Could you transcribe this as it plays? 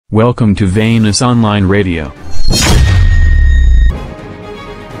Welcome to Venus Online Radio.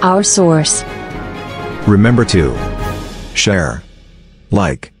 Our source. Remember to share,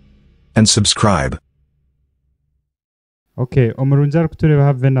 like, and subscribe. Okay, omurunja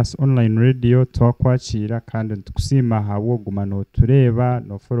kutureba Venus Online Radio twakwakira kandi tukusima hawo gumano tureba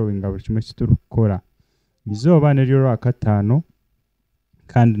no following buri kimwe kiturukora. Izoba neryo rwakatano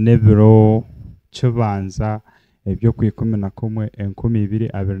kandi nebiro cyobanza ebyo kwikomena kumwe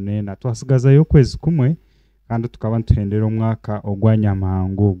 2024 twasigaza yo kwezi kumwe kandi tukaba ntendera umwaka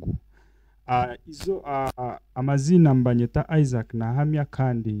ogwanyamangugu. Izo amazina mbanyeta Isaac na Hamya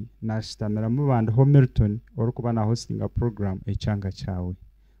kandi nashitamira mu band Hamilton orukuba na hosting a program Ekyanga Kyaawe.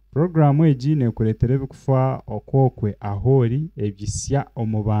 Program ejine kuretere bikufa okokwe ahori ebyisya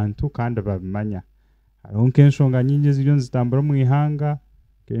omubantu kandi babimanya. Hariho kenshonga nyingi ziryo zitambura mu ihanga,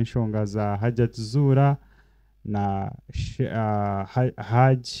 kenshonga za Hajat Zura na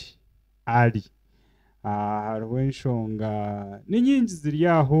Haji Ali. Hariho enshonga ni nyingi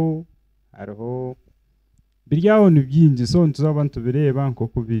ziryaho, hariho biryaho ni byingi so ntuzaba ntubireba nko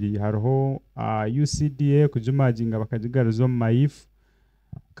kubiri. Hariho UCDA kujumaginga bakajigaruzo mu maifu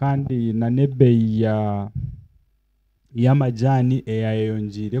kandi na nebe ya majani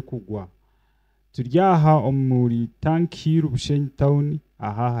eyayonjire kugwa. Turyaha omuri tankiru Bushenyi Town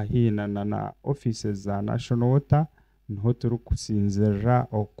aha hina na offices za National Water niho turukusinzira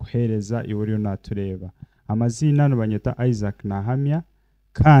okuhereza iburyo natureba. Amazina nubanyeta Isaac na Hamya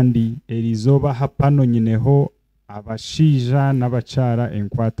kandi erizoba hapano nyineho abashija n'abacara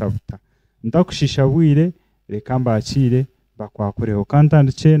enkwatabuta. Ndakushisha bwire reka mbakire bakwakureho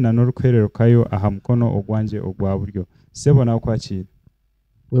kantandice na n'urukwerero kayo aha mukono ogwanje ogwa buryo. Sebo nawe kwakira.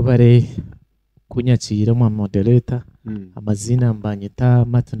 Webare kunyakira mu moderator amazina mbanyeta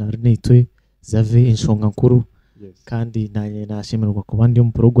Matanarnitwe Zave inshonga nkuru. Yes. Kandi nanye nashimirwa ku bandi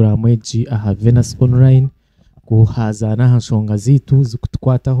mu program eji aha Venus Online kuhazana hanshonga zitu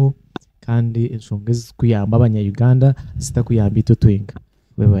zikutwataho kandi inshonga zikuyamba abanya-Uganda zitakuyamba itutwenga.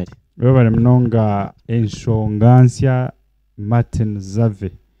 Webare mnonga enshonga nsya Martin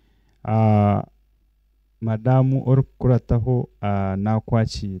Zave. Madamu orukurataho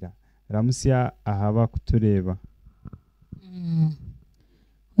nakwakira. Ramusya ahaba kutureba.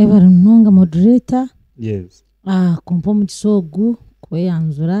 Webare mnonga moderator. Yes. Kompo mu kisogu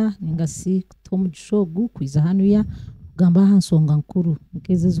kweyanzura ningasi kuto mu gishogu kwiza hano ya gamba hansonga nkuru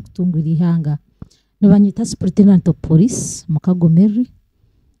nkeze zikutungura ihanga. Nibanyita Superintendent of Police Mukagomeri,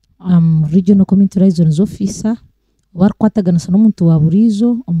 Regional Community Relations Officer warkwatagana no muntu wa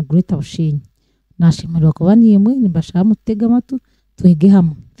burizo omugureta Bushenyi. Nashimirwa ko baniyemwe nimbashaka mutega amatu twege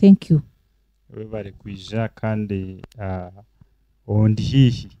hamwe. Thank you. Webare kwija kandi ondi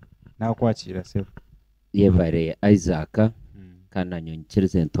hihi nakwakira sebo. Yebare Isaac kana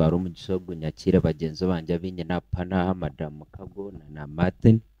nyonkereze ntwaro mu gishogo nyakire bagenzo banje abinye na pana Madam Kago na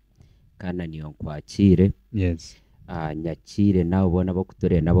Martin kana niyo nkwakire. Yes. Nyakire nawe ubona bo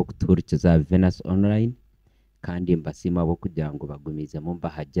kuturera nabo kuturikiza Venus Online kandi mbasima bo kugira ngo bagumize mu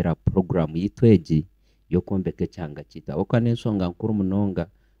mbahagera program yitweji yo kombeke cyanga kita oka nensonga nkuru munonga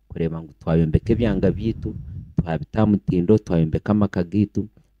kureba ngo twayombeke byanga bitu twabitamutindo twayombeka makagitu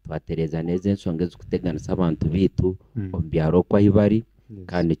twatereza neza ensonga zikutegana s'abantu bitu ombyaro kwa ibari.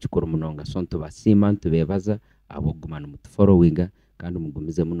 Kandi kikuru munonga sonto basima ntubebaza abogumana mutufollowinga kandi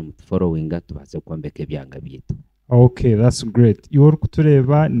mugumize muno mutufollowinga tubase kombeke byanga bitu. Okay, that's great. Iwor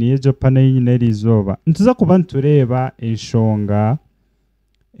kutureba niye Japan nyine rizoba. Ntuza kuba ntureba enshonga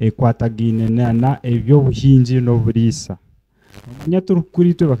ekwatagine na ebyo buhinji no burisa.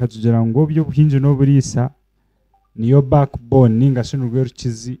 Nyaturukuri twe bakatugira ngo byo buhinji no burisa niyo backbone ninga shinurwe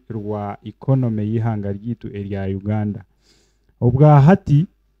rukizi rwa economy yihanga ryitu area Uganda. Obwa hati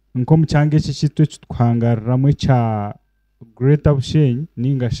nko mucyange cyitwe twangararamwe cha Greater Bushenyi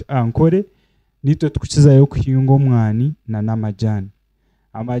ninga ankore nitwe tukukiza yo kuhinga omwani na namajani.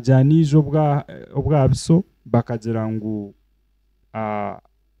 Amajani izo obwabiso bakagira ngo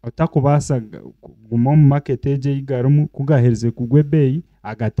otakubasa guma mu market eje igarumu kugahereze kugwebeyi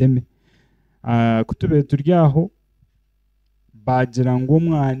agateme. Kutube turyaho bagira ngo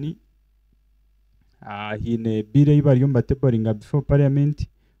omwani hine bire ibari yombateboringa before parliament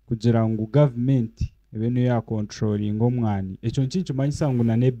kugira ngo government ebeno ya controlling omwani. Echo nchincho manyisango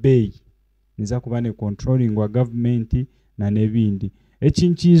na nebeyi niza kubane controlling wa government na nebindi.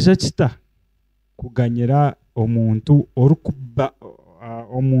 Echinchija kita kuganyira omuntu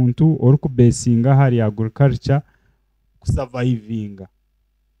orukubesinga hari agriculture kusurvivinga.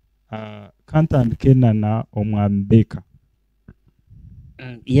 Kantandikena na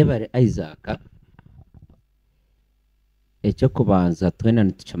ecyo kubanza twena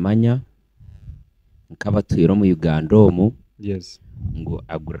nitucamanya nk'abatuye mu Uganda omu Yes. ngo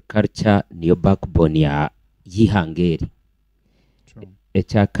agriculture niyo backbone ya yihangeri. True.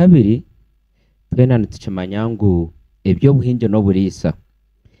 Ecya kabiri twena nitucamanya ngo ebyo buhinge no burisa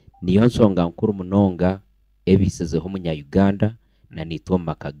niyo nsonga nkuru munonga ebisizeho munya Uganda na nitwo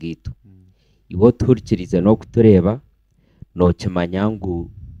makagitu. Iwo turikirize no kutureba no kimanya ngo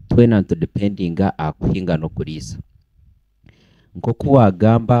twena dependinga akuhinga no kurisa. Nko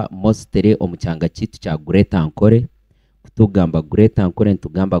kuwagamba mostere omucyanga kitu cya Greater Ankole, kutugamba Greater Ankole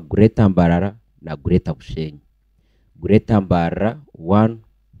ntugamba Greater Mbarara na Greater Bushenyi. Greater Mbarara one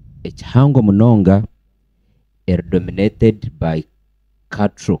ekihango munonga dominated by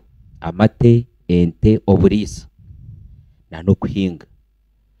cattle, amate, ente, oburisa na no kuhinga.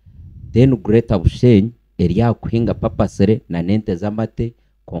 Then Greater Bushenyi eriya kuhinga papasere na nente z'amate,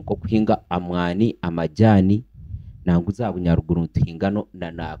 konko kuhinga amwani, amajani nangu za bunyaruguru tuhingano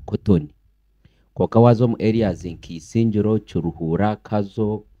na cotton. Koka wazo mu areas nk'Isingiro, Cyuruhura,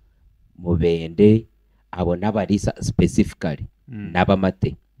 Kazo, Mubende abo n'abarisa specifically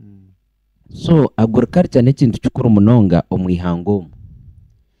n'abamate. So agriculture n'ekintu kikuru munonga omwihango.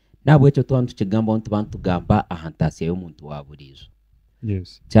 Nabwo ekyo twantu kigamba abantu gamba ahantasiya y'omuntu waburizo.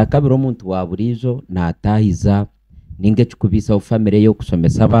 Yes. Cyakabiro omuntu waburizo natahiza ninge kikubisa family yo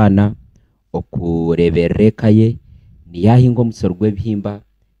kusomesa abana okurebereka ye ni yahingo musoro gw'ebihimba,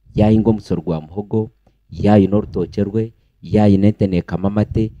 yahingo musoro gwa muhogo, yayi n'orutokerwe, yayi netene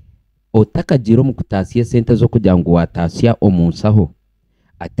kamamate otakagiro mu kutasiya sente zo kugira ngo watasiya omunsaho.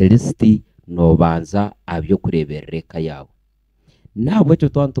 At least no banza abyo kurebereka yawe. Nabwo cyo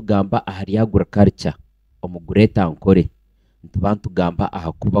twantugamba ahari agriculture omu Greater Ankole ntubantu gamba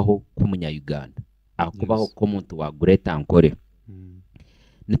ahakubaho kumunya Uganda, ahakubaho ko muntu wa Greater Ankole.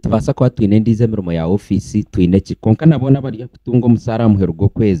 Nitubasa kwa twine ndize mirimo ya office twine kikonka nabona bari kutunga umusara muhero gwo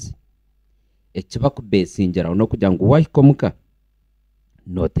kwezi ekiba kubesingira no kugira ngo wahikomuka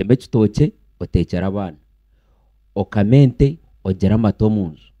no tembe kitoke otekera abana okamente ogera amato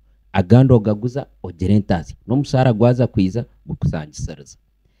munzu agando gaguza ogera entasi no musara gwaza kwiza gukusangisariza.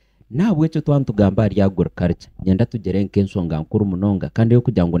 Nabwo cyo twantugamba ari agriculture nyenda tugere nk'ensonga nkuru munonga kandi yo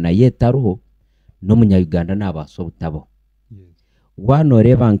kugira ngo nayetaruho no munya Uganda nabaso butabo. Wano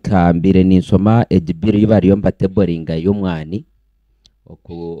reba nkambire ninsoma ejibiri yibariyo mbateboringa y'umwani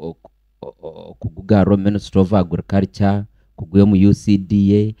okugugaro Ministry of Agriculture kuguye mu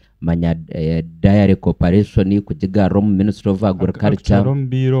UCDA manya Dairy Corporation kugigaro mu Ministry of Agriculture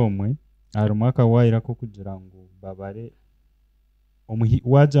mbiromwe ari mwaka wayira ko kugira ngo babare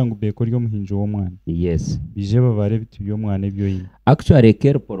waja ngo beko ryo muhinjo wo mwana. Yes, bije babare bitu byo mwana ebyo yi actually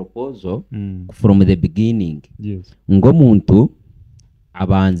care proposal from the beginning. Yes. Ngo muntu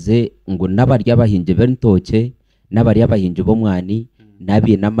abanze ngo n'abarya bahinje bentoke n'abarya bahinje bo mwani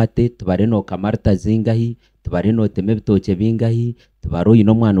nabi namate tubare no kamarta zingahi tubare no teme bitoke bingahi tubaro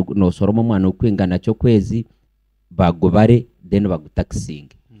ino mwana no soromo mwana ukwingana cyo kwezi bagobare then bagutaxing.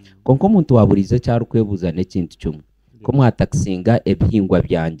 Konko muntu waburize cyaro kwebuza n'ekintu cyumwe ko mwataxinga ebihingwa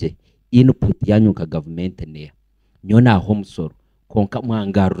byanje input yanyuka government ne nyona home soro konka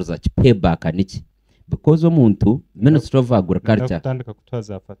mwangaruza payback niki because omuntu Ministry of Agriculture natandika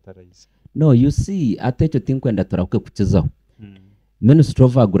kutwaza fertilizer. No, you see atecho tinkwenda turakwe kukizaho. Ministry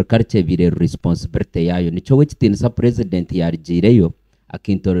of Agriculture bire responsibility yayo nico wekitinisa president yargireyo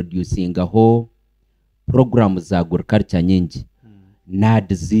akintroducing aho program za agriculture nyingi.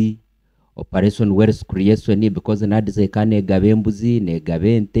 NADZ Operation Wealth Creation because NADZ kane gabe mbuzi ne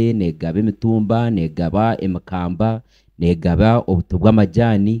gabente ne gabe mitumba ne gaba emakamba ne gaba obutubwa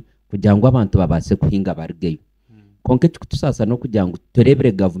amajani kugira ngo abantu babase kuhinga bargeyo. Konke kutusasa no kugira ngo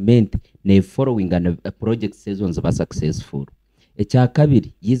turebere government ne following and project seasons ba successful. Ecya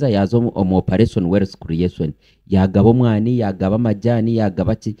kabiri yiza yazo mu Operation Wealth Creation yagaba mwani yagaba amajani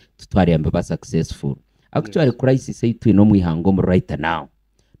yagaba ki tutwari yambe ba successful. Actually crisis yitu no mwihango mu right now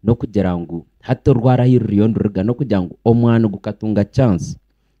no kugira ngo hato rwara hiriyondurga no kugira ngo omwana gukatunga chance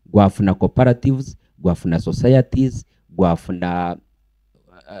gwafuna cooperatives gwafuna societies gwafuna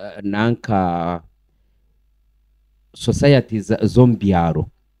nanka societies zombiaro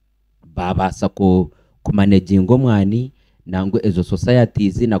babasa ko kumanaging omwani nango ezo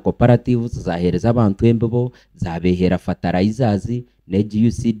societies na cooperatives zahereza abantu embebo zabehera fertilizers neji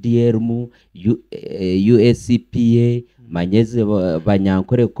UCDRM USCPA manyeze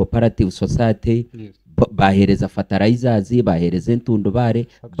banyankore cooperative society. Yes. Bahereza fertilizers bahereza entundo bare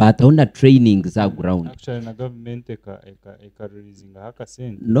batahuna training za ground. Actually na government eka releasing haka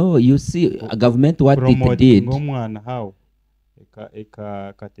sente. No, you see a government what it did ngomwana how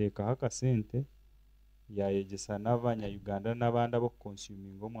eka kateka haka sente yayegesa n'abanya Uganda n'abandi abo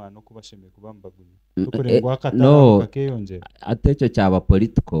consuming omwana okubasheme kubambagunya Mm, tukurengwa no. akatara kakeyongera Atecho cyaba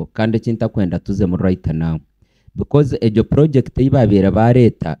political kandi kinta kwenda tuze mu right now because ejo project ibabera ba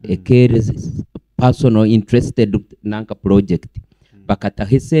leta ekeres personal interested nanka project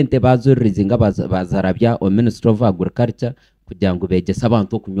bakataha sente bazurizinga bazarabya o Ministry of Agriculture kugira ngo begese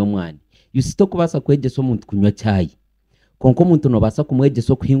abantu kunywa mwani yusito kubasa kwegesa umuntu kunywa cyayi konko umuntu no basa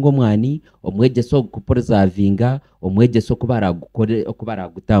kumwegeso kuhinga omwani omwegeso kupreservinga omwegeso kubara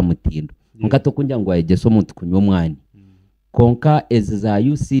gutamutindo nkato kunja ngo ayegeso umuntu kunywa omwani konka eza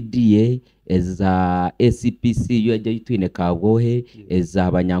UCDA eza ACPC yoje yitwine Kyaawe eza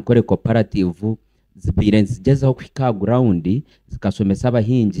abanyankore cooperative zibire zigezaho kwika ground zikasomesa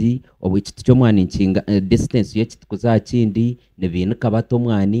abahingi obwikiti cyo mwani nshinga distance yo kitukuzakindi nebintu kabato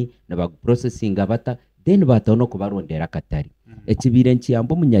mwani naba processing abata then bataho kubarondera katari ekibire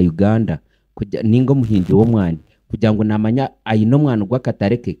nkiyambo munya Uganda kujya ningo muhingi wo mwani kugira ngo namanya ayino mwana gwa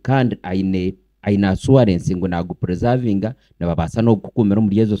katareke kandi ayina assurance ngo nago preservinga nababasa no gukumira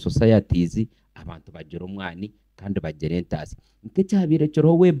muri yezo societies abantu bagira umwani kandi bagerentasi nke cyabire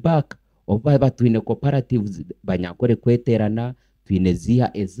cyo way back oba batwine cooperatives banyakore kweterana twine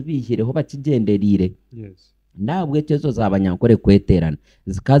ziha ezibihireho bakigenderire nabwe cyezo zabanyankore kweterana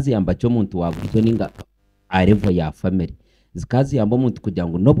zikazi yamba cyo muntu wavuze ninga arevo ya family zikazi yamba muntu kugira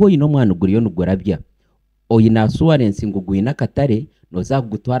ngo nobwo yino mwana uguriyo nugorabya oyina assurance ngo guyina katare noza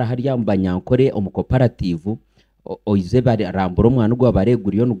gutwara hari yambanyankore omucooperative oyize bari rambura umwana ugwa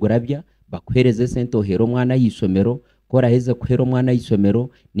bareguriyo nugorabya bakwereze sente ohero mwana yisomero kora heze kuhero mwana yisomero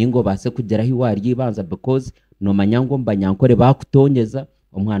ningo base kugera hiwari yibanza because no manyango mbanyankore bakutonyeza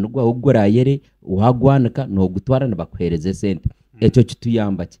omwana ugwa ugurayere wagwanika no gutwara nabakwereze sente echo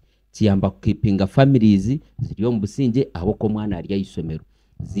kituyamba kiyamba kukipinga families ziriyo mbusinge abo ko mwana ari yisomero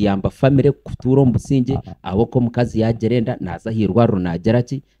ziyamba family kuturo mbusinge abo ko mukazi yagerenda naza hirwa runagera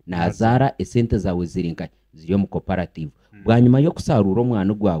ki nazara esente zawe ziringa ziriyo mu cooperative bwanyuma yo kusarura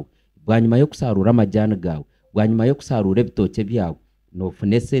omwana ugwawe bwanyuma yo kusarura amajyana gawe bwanyuma yo kusarura ebitoke byawe no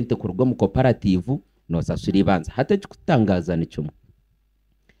fune sente kurwa mu cooperative no sasura ibanza hata kutangaza nicyo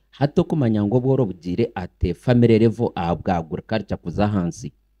hato kumanya ngo bworo bugire ate family level abwagura karcha kuza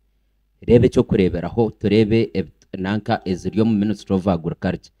hansi rebe cyo kureberaho turebe nanka eziriyo mu Ministry of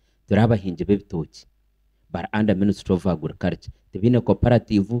Agriculture turaba hinje bebitoki bar under Ministry of Agriculture tibine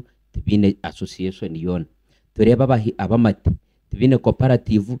cooperative tibine association yona tureba abahi abamati tibine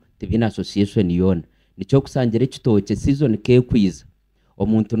cooperative tibine association yona nicyo kusangira ekitoke season ke kwiza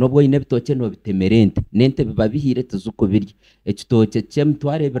omuntu nobwo yine bitoke no bitemerente nente bibabihire tuzuko birya ekitoke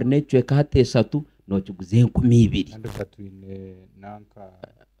cyemtware bernecwe kahateshatu no kiguze 12 kandi katwine nanka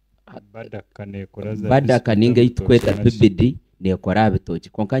badaka ninga yitweta PBD nekora bitoke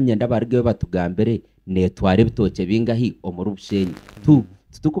konka nyenda barwe batugambere netware bitoke bingahi omuru bushenyi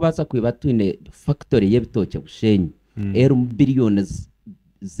tukubasa kwiba twine factory y'ebitoke bushenyi billions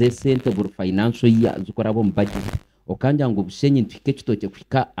ze sente bur financial year zukorabo mbagi okanja ngo bushenyi ntwike kitoke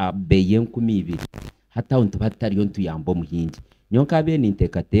kwika abeye 12 hata untu batari yo ntuyambo muhingi nyonka be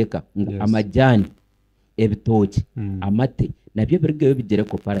nintekateka ngo amajyani ebitoke amate nabyo birgeyo bigere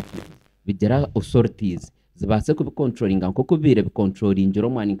cooperative bigera authorities zibase ku controlling nko kubire controlling joro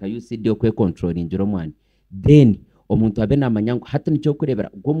mwani nka UCD okwe controlling joro mwani then omuntu abe namanyango hata nicyo kurebera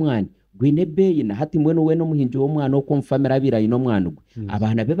gwo mwani gwine beye na hati mwene we no muhinji wo mwana uko mfamera birayino mwana ugwe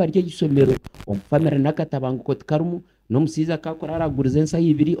abana be barye gisomero omfamera nakatabango ko tkarumu no musiza kakora aragurize nsa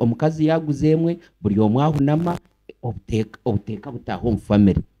yibiri omukazi yaguzemwe buri omwahunama obuteka butaho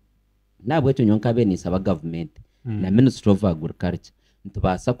mfamera nabwo cyo nyonka be nisaba government na Ministry of Agriculture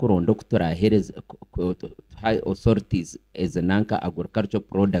ntubasa kurondo kutorahereza high authorities as nanka agricultural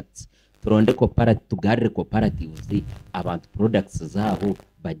products turonde cooperative tugarire cooperatives abantu products zabo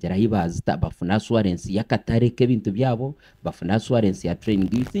bagera hibazita bafuna assurance yakatareke bintu byabo bafuna assurance ya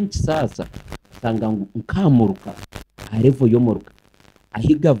training isinchi sasa tanga nkamuruka arevo yo muruka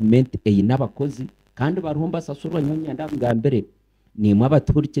ahi government eyinabakozi kandi barumba sasurwa nyonyanda ngambere nimwe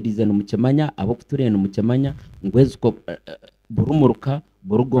abaturikirize no mukemanya abo kuturena mukemanya ngwezuko burumuruka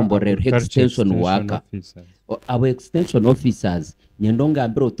burugomborero extension waka abo extension officers nyendo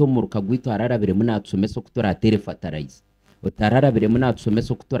ngambere otomuruka gwito ararabire munatsomesa kutora fertilizer otararabire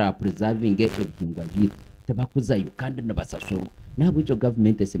munatsomesa kutora preserving ebinga bito tabakuzayo kandi nabasasuru nabo cyo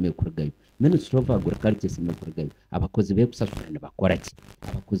government eseme kurgayo Ministry of Agriculture eseme kurgayo abakozi be kusasura bakora ki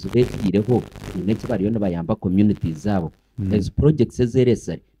abakozi be kireho ineke bariyo nabayamba communities zabo as projects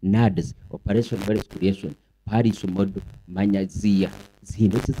zeresari NADS operation various creation parish model manyazia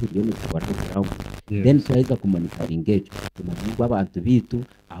zihindutse ziriyo n'ikwarwa then turaheza kumonitoringa ejo tumanyirwa abantu bitu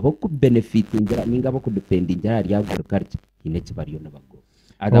abo ku benefitingira ninga abo ku defendingira rya agriculture ine kibariyo n'abago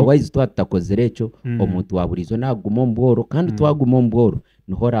otherwise twatakozere ejo omuntu waburizo naguma mboro kandi twaguma mboro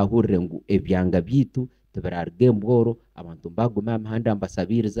niho rahurire ngo ebyanga bitu tubararge mboro abantu baguma amahanda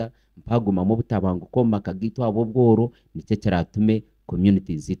ambasabiriza mpaguma mu butabango koma kagitu abo bworo nicyo kiratume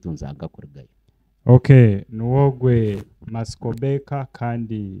communities zitu nzanga kurgayo. Okay, nuwogwe Maskobeka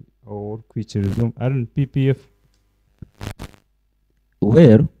kandi urkwikirizo RNPPF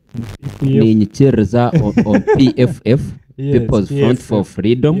where ni nyikiriza on PFF People's Front for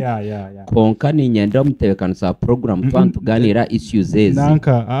Freedom konka ni nyenda mutekano sa program twantuganira issues ezi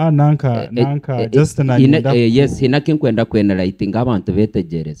nanka just na nyenda yes hinake kwenda kwenerating abantu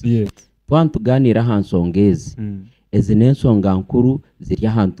betegereza twantuganira hansongezi ezi nensonga nkuru ziri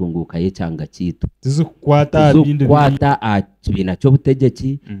ahantunguka Ekyanga kitu tuzukwata kibina cyo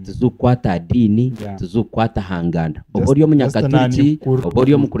butegeki tuzukwata dini tuzukwata hanganda oboryo munyakaturiki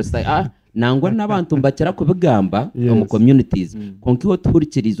oboryo mukrista nangwa n'abantu mbakira kubigamba mu communities konkiho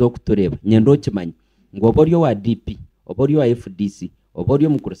turikirizo kutureba nyendo kimanya ngo oboryo wa DP oboryo wa FDC oboryo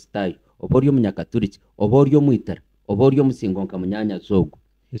mukrista oboryo munyakaturiki oboryo muitara oboryo musingonka munyanya zogo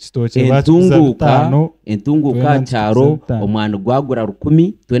entunguka cyaro omwana gwagura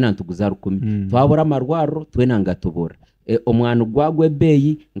 10 twena ntuguza 10 twabura amarwaro twena ngatubura omwana gwagwe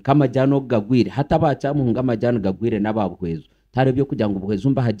beyi nkamajyano gagwire hata bacamuhunga amajyano gagwire n'ababwezo tare byo kujya ngo ubuhezo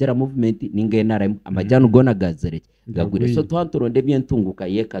mba hagera movement ningenara amajyano gona gazereke gagwire so twanturonde byentunguka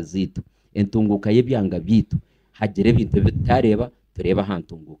ye kazitu entunguka ye byanga bitu hagere bintu bitareba tureba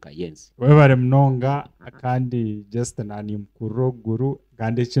hantunguka yense webare mnonga kandi just nani mkuroguru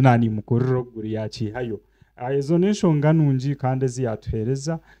kandi kinani mkuroguru yacihayo izo neshonga nunji kandi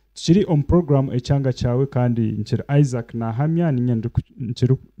ziyatwereza tukiri on program Ekyanga Kyaawe kandi nchira Isaac na hamya ninyendo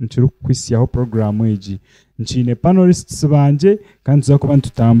nchiru kwisiyaho program eji nchine panelists banje kandi zakuba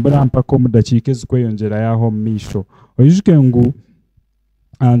tutambura mpaka mu dakike zikweyongera yaho misho oyijike ngo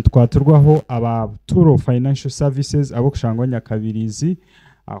twaturwaho abaturo financial services abo kushangwa Nyakabirizi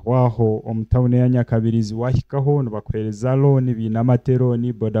aho omutawune ya Nyakabirizi wahikaho nubakwereza loan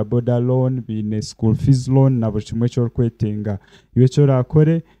binamateroni boda loan bine school fees loan nabo kimwe cyo kwetenga iwe cyo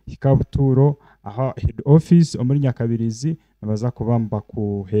rakore hikabuturo aha head office omuri Nyakabirizi nabaza kubamba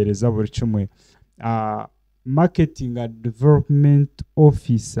kuhereza buri kimwe marketing and development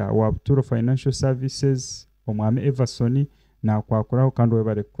officer wa buturo financial services omwame Eversoni na kwakuraho kandi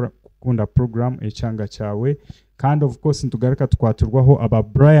webare kunda program Ekyanga Kyaawe kandi of course ntugarika twaturwaho aba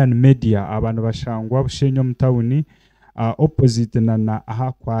Brian Media abantu bashangwa bushenyo mutawuni opposite na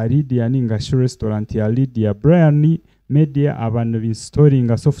aha kwa Lydia ninga restaurant ya Lydia Brian Media abantu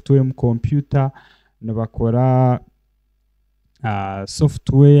binstalling software mu computer nabakora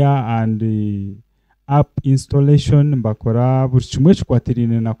software and app installation bakora buri kimwe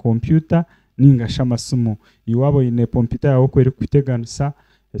cyatirine na computer ninga shamasumu iwabo ine computer yawo kweri kwiteganisa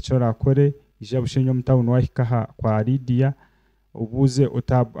ecyo rakore ija bushenyo mutawuni wahikaha kwa Lydia ubuze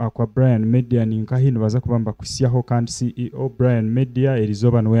kwa Brian Media ninka hino baza kubamba kusiyaho kandi CEO Brian Media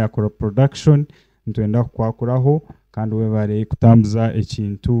erizoba nwe yakora production ntwenda kwakuraho kandi we bare kutambuza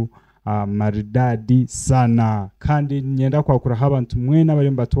ekintu maridadi sana kandi nyenda kwakura abantu mwena bari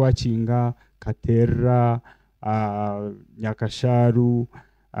mbatwakinga Katera Nyakasharu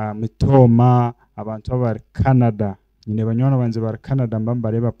Mitoma abantu bari Canada nyine banywana banze bari Canada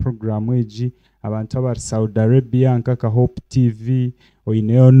mbambareba program eji abantu bari Saudi Arabia nkaka Hope TV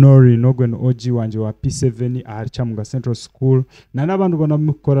oineo Nori nogwen oji wanje wa P7 aharicha mu Central School na nabantu bona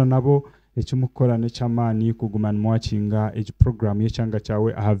mukora nabo ekimukora ne chamani kugumana mwakinga eji program y'Ekyanga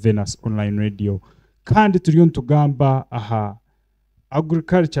Kyaawe aha Venus Online Radio kandi turiyo ntugamba aha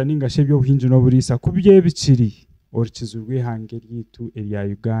agriculture ninga shebyo buhinji no burisa kubye bikiri orikizurwe hange ryitu erya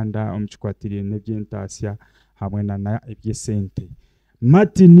Uganda omuchikwatiriye nebyentasiya hamwe na ebyesente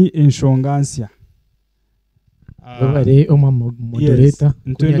Martin Enshongansya bare oma moderator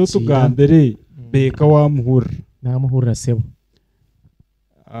ntendo tugambere beka wa muhura na muhura sebo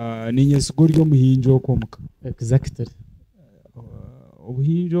ninye siguryo muhinjo komuka exactly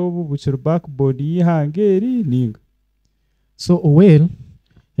ubuhinjo bubuchira backboard yihangeri ninga so well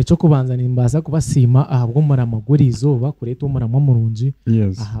echo kubanza nimbaza kubasima ahabwo muramagurizo bakureto muramwa murunji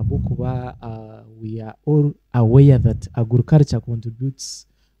ahabwo kuba we are all aware that agriculture contributes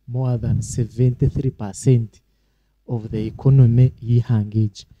more than 73% of the economy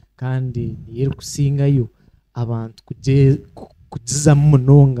yihangije kandi yeri kusingayo abantu kugiza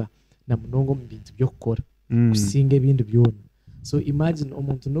munonga na munongo mu bintu byo gukora kusinga ibindi byona so imagine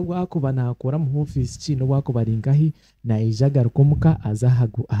omuntu no gwakuba nakora mu office kino gwakuba ringahi na ijaga rukomuka aza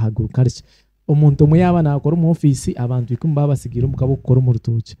agriculture umuntu umwe yaba nakora mu office abantu bikumba basigira umugabo gukora mu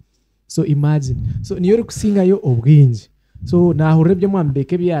rutoki. So imagine, so niyo uri kusingayo ubwinji. So naho urebye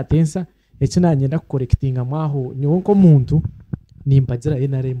mwambeke byatensa ece nanyenda correctinga mwaho nyonko muntu nimpagira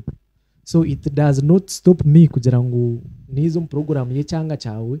NRM. So it does not stop me kugira ngo nizo program ye cyanga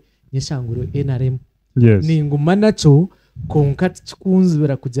cyawe nyeshanguro NRM. Yes. Ninguma naco konkati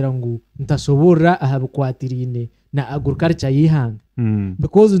chikunzibira kugira ngo ntashobora ahabukwatirine na agriculture yihanga.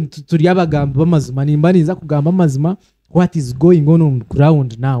 Because turi abagamba bamazima nimba niza kugamba amazima what is going on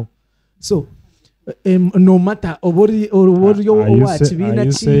ground now. So no matter oboryo wachibina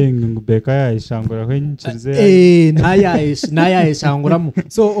chi saying beka ya ishangura kwenchirize naya ishanguramo.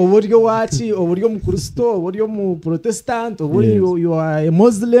 So oboryo wachi oboryo mu Kristo oboryo mu Protestant oboryo you are a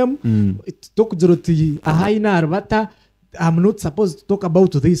Muslim tokujiroti ahaina arbata. I'm not supposed to talk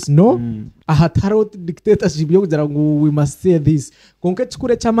about this, no. Ahatarot dictatorship yo kugira ngo we must say this. Konke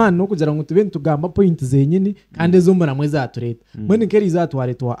chikure chamano no kugira ngo tube ntugamba point zenyini kandi zombona mweza atureta. Mwene keri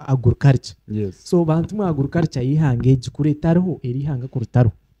zatware to agriculture. Yes. So bantu mu agriculture yihange jikure tariho eri hanga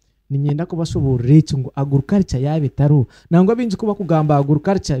kurutaro. Ninyenda ko bashobora ngo agriculture yabe taro. Nangwa binji kuba kugamba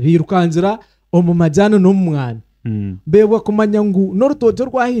agriculture birukanzira omu majano no mu mwana. Bebwa kumanya ngo norutojo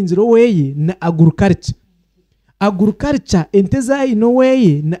rwahinziro weye na agriculture. Agriculture ente zayi no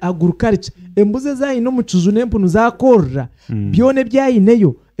weye na agriculture embuze zayi no mucuzu nempunu zakorra byone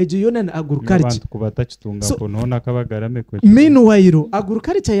byayineyo ejo yona na agriculture abantu kubatachitunga So, pono nakabagarame kwe meanwhile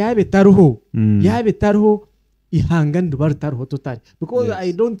agriculture yabe taruho ihanga ndubaru taruho totally because Yes.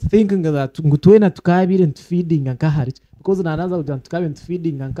 I don't think that ngutwena tukabire feeding nkahari because nanaza kugira tukabire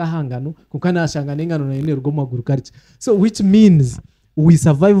feeding nkahangano kukana ashanga nengano na ine rugo mu agriculture. So which means we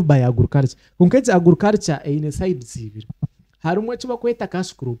survive by agriculture. Kunkeje agriculture ine side zibiri. Harumwe cyo bakweta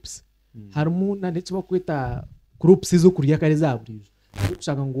cash crops. Harumu na ndetse bakweta crops zo kurya kare zaburizo.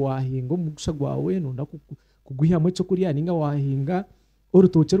 Kushaka ngo wahinga mu gusha gwawe nunda kuguha mwe cyo kurya ninga wahinga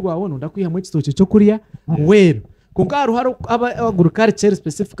urutoke rwawe nunda kwiha mwe cyo cyo kurya wero. Kunkaru haru agriculture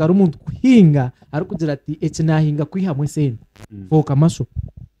specific ari umuntu kuhinga ari kugira ati ece nahinga kwiha mwe sene. Foka masho.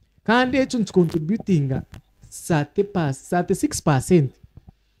 Kandi echo contributing 36%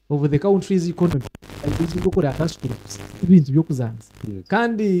 of the country's economy is gukora cash crops ibintu byo kuzanza.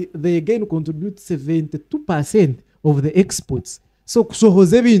 Kandi they again contribute 72% of the exports. So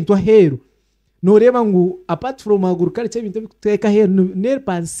kushohoze ibintu aheru noreba ngo apart from agriculture ibintu biteka aheru ne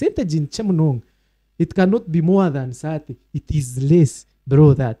percentage nchamunonga it cannot be more than 30, it is less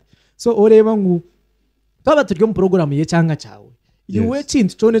below that. So oreba ngo twaba turyo mu program ye cyanga cyawe iwe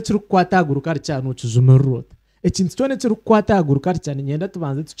kintu cyone kiri kwata agriculture no cuzumurota ekintu cyone kiri kwata agriculture nyenda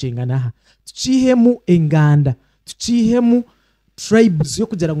tubanze tucingana aha tucihemu enganda tucihemu tribes yo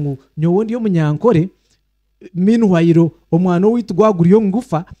kugira ngo nyowondi yo munyankore meanwhile omwana witwaguriyo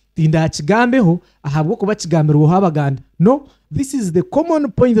ngufa tinda kigambeho ahabwo kuba kigamberwa habaganda. No, this is the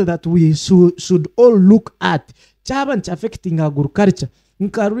common point that we should all look at. Cyaba affecting agriculture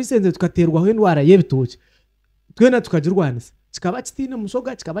nkarulisenze tukaterwa ho ndwara yebitoke twena tukagirwanisa kikaba kitine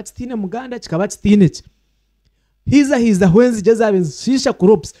musoga kikaba kitine muganda kikaba kitine ki hiza hwenzi jezabe shisha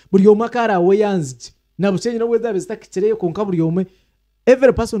crops buri yomakara we yanzi na bucenye no wezabe zitakireye konka buri yome.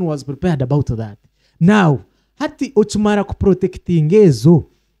 Every person was prepared about that. Now hati ochumara ku protecting ezo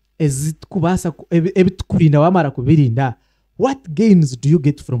ezitukubasa ebitukurinda wamara kubirinda, what gains do you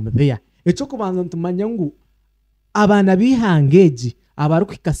get from there? Echo kubanza ntumanya ngo abana bihangeji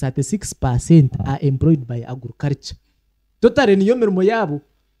abarukika 36% are employed by agriculture. Totally niyo mirimo yabo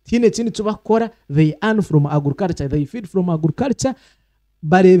tine kintu cyo bakora, they earn from agriculture, they feed from agriculture,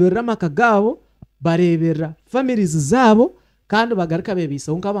 barebera makagabo, barebera families zabo kandi bagaruka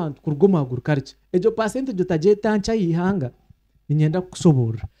bebisa nk'abantu kurugoma agriculture. Ejo percentage utajetancha yihanga nyenda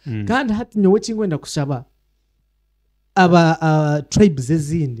kusobora. Kandi hati nyowe kingwenda kushaba aba tribes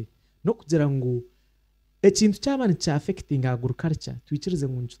ezindi no kugira ngo ekintu cyabana cha affecting agriculture twikirize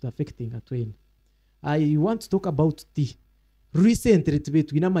ngo ncu affecting atwene. I want to talk about tea. Recently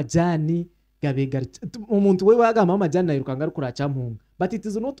tubetwina majani gabega umuntu we wagama amajani nayirukanga rukura cyampunga, but it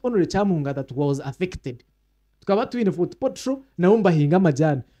is not only cyampunga that was affected. Tukaba twine for potro na umba hinga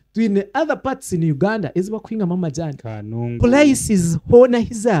majani twine other parts in Uganda ezba kwinga amajani places hona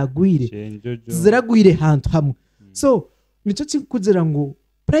hizagwire ziragwire hantu hamwe. So nico kikugira ngo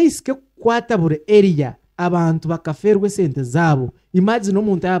price ke kwatabure area abantu bakaferwe sente zabo. Imagine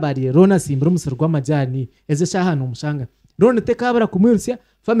umuntu yabariye rona simbira umusarwa amajani eze shahano umushanga rona tekabara kumwirusya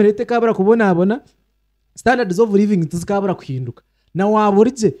family tekabara kubona standards of living tuzikabara kuhinduka na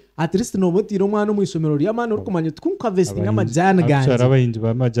waburije at least no botiro mwana umwisomero ry'amana uri kumanya twunka vesting amajani ganje abahinji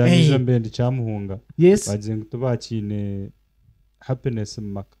bamajani jambe ndi cyamuhunga yes bagenga tubakine happiness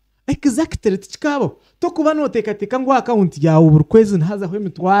maka exactly tikabo to kuba notekateka ngo account yawe buri kwezi ntazaho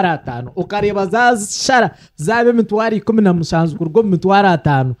 5,000 ukareba zashara zabe 17 kurgo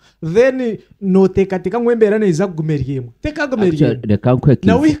 5,000 then notekateka ngo embera neza kugumeriyemo teka gumeriyemo reka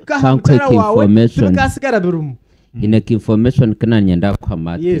nkweke information kasigara birumu ineka information kana nyenda kwa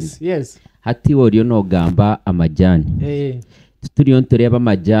Martin yes hati woriyo no gamba amajyani turiyo tureba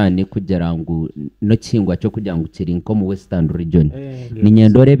amajyani kugira ngo no kingwa cyo kugira ngo kirinko mu Western region ni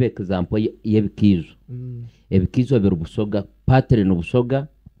nyendo rebe example yebikizo ebikizo bero busoga pattern ubusoga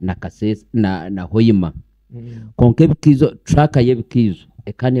na kasese na hoyima konke bikizo track yebikizo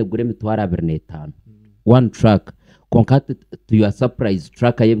ekane gure 25 one track konka to your surprise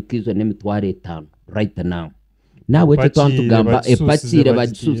track yebikizo ne 5 right now nawe cyo twantugamba epakire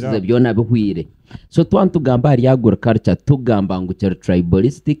bagisusize byona bihwire so twantugamba ari agriculture tugamba ngo cyo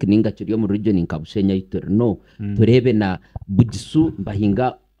tribalistic ninga cyo mu region inkabushenya yitor no turebe na bugisu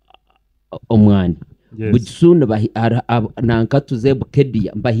bahinga omwani bugisu nanka tuze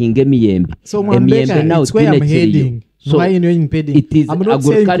bukedia bahinga emiyembe emiyembe nawe tunekiriyo so it is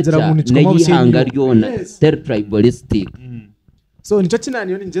agriculture neyihanga ryona tribalistic so nico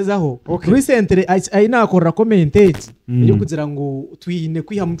kinaniyo ningezaho recently aina akora commented yo kugira ngo twine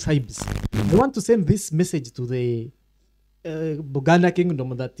kwiha mu tribes. I want to send this message to the Buganda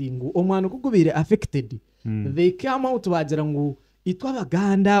kingdom that ngo omwana kugubire affected they come out bagira ngo itwa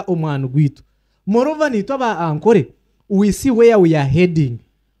Abaganda omwana gwitu moreover nitwa ba ankore we see where we are heading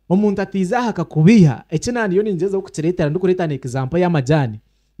omuntu atiza hakakubiha ekinaniyo ningezaho kukiretera ndukuretana example y'amajani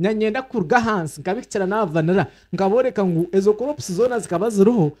nyanyenda kurga hansi nkabikira navanira ngaboreka ngo ezo crops zona zikaba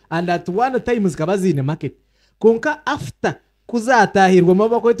ziruho and at one time zikaba zine market konka after kuzatahirwa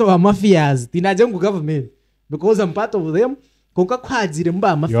mabako to ba mafias tinaje ngo government because I'm part of them konka kwagire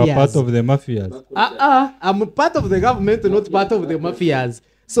mba mafias. You are part of the mafias. I'm part of the government, not part of the mafias.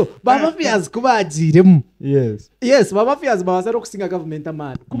 So ba mafias kubagiremo. Yes ba mafias babasara kusinga government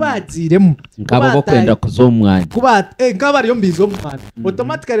amana kubagiremo nkaba bokwenda kuzomwanya nkaba ariyo mbizo mwana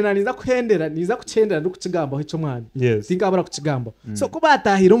automatically naniza kuhendera niza kucendera no kukigamba ho cyo mwana singabara kukigamba so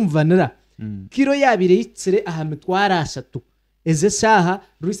kubatahira umvanira kiro yabire yitsire aha 3 eze shaha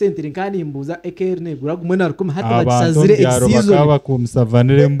recently nkani imbuza ekerne guragumwe narukuma hata basazire exseason bakaba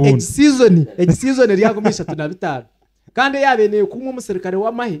kumsavanire mbundu exseason ryagumisha 5 kandi yabeneye kumwe umusirikare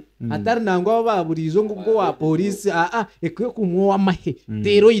w'amahe atari nangwa baburizo ngubwo wa police ekwe kumwe w'amahe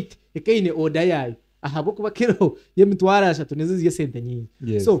teroid ekene oda yayo ahabo kuba kiro yemitwarasha tuneziziye sente nyinyi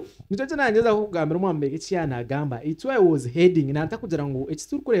so nico cyanangeza kugambira umwambeke cyana agamba it's why I was heading nanta kugira ngo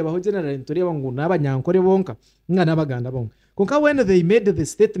ekituri kurebaho general ntoreba ngo nabanyankore bonka ngana Abaganda bonka konka when they made the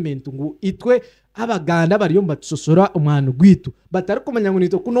statement ngo itwe Abaganda bariyo batusosora umwana gwitu batari kumanya ngo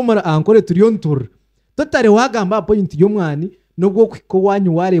nito kunomara ankore turiyo ntura totare wagamba point yo mwani nubwo kwiko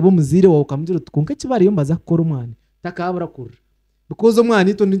wanyu wareba muzire wawe ukamujira tukonke kibari yo mbaza gukora umwani takabura kura because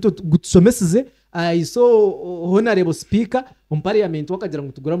umwani to nito gutsomesize so honorable speaker on parliament wakagira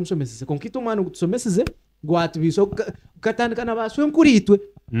ngo tugura mushomesize konkito umwani gutsomesize gwatubiso ukatandika nabaswe nkuritwe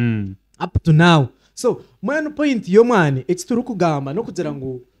up to now so mwenu point yo mwani ekituru kugamba no kugira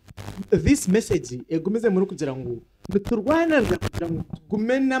ngo this message egumeze muri kugira ngo turwana kugira ngo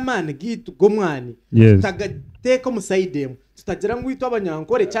gumena man gitu go mwani tagateka musaidemo tutagira ngo itwa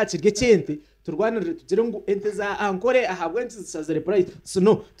abanyankore cyakirge cyente turwanire tugira ngo ente za ankore ahabwe ente zisazere price so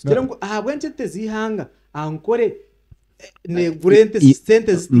no tugira ngo ahabwe ente zihanga ankore ne gurente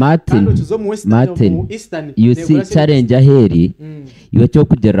sente kandi tuzo mu Eastern you see challenge aheri iwe cyo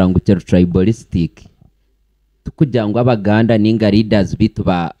kugira ngo tribalistic kugira ngo Abaganda ninga leaders bitu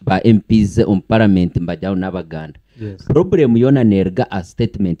ba MPs on parliament mbajyaho n'Abaganda problem yona nerga a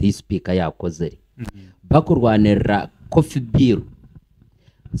statement is speaker yakoze bakurwanira coffee bill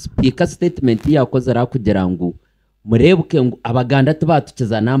speaker statement yakoze ra kugira ngo murebuke ngo Abaganda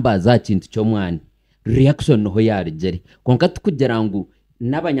tubatukiza namba za kintu cyo mwana reaction ho yarigere konka tukugira ngo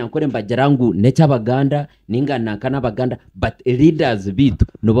n'abanyankore mbagera ngo necha Abaganda ningana kana Abaganda but leaders bitu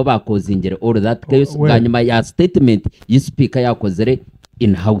nobo bakoze ingere all that case ganyuma ya statement y'ispeaker yakozere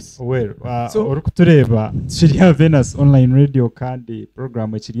in house so uri kutureba Shiriya Venus online radio kandi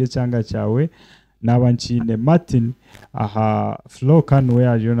program kiriye cyanga cyawe nabanchine Martin aha flow can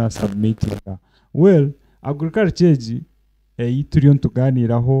where you na submitting agriculture yituriyo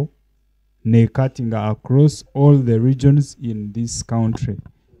tuganiraho ne cutting across all the regions in this country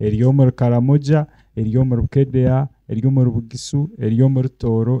eriyo muri Karamoja eriyo muri Bukedea eriyo muri Bugisu eriyo muri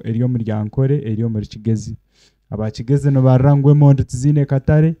Toro eriyo muri Ryankore eriyo muri Kigezi abakigeze no barangwe monde tizine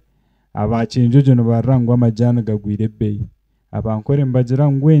Katare abakinjojo no barangwa amajana gagwire bay abankore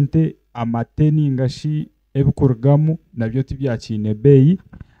mbagira ngwente amateni ngashi ebikurgamu nabyo tibyakine bay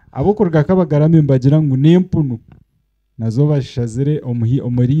abokorga kabagarame mbagira ngo nempunu nazo bashazire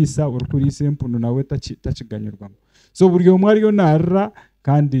omurisa urukurisa empunu nawe tachiganyirwa so buri umwari yo narra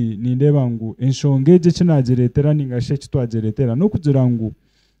kandi nindeba ngo enshongeje kinageretera ningashe kitwageretera no kugira ngo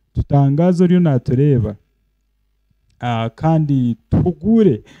tutangazo ryo natureba kandi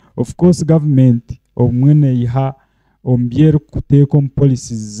tugure of course government omwene yiha ombyero kuteko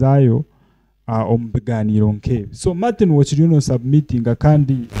policies zayo ombiganiro nke so Martin wakiri no submitting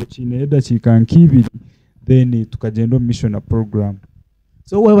kandi kineda kikankibiri then tukagenda mission program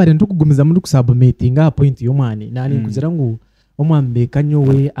so wewe bari ntukugumiza muri kusubmitting point yo mwani nani kugira ngo omwambeka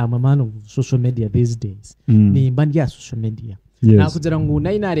nyowe man of social media these days ni mbandi ya social media na kugira ngo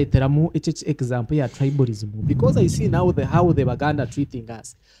nainareteramu example ya tribalism because I see now how the Baganda treating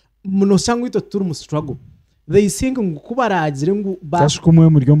us muno shangu ito turi mu struggle they think kubaragire ngo bashikumwe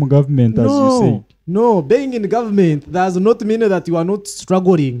muri yo mu government as you say no being in government does not mean that you are not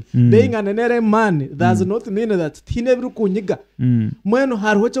struggling being an NRM man does not mean that tinebru kunyiga mweno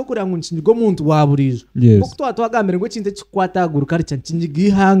hariho cyo kuranga nshingo muntu waburizo kuko twagambere ngo kinte kikwatagura ari cyankinyiga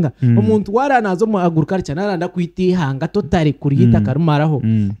ihanga umuntu waranazo mu agurukari cyanaranda kwitihanga totari kuriyita karumaraho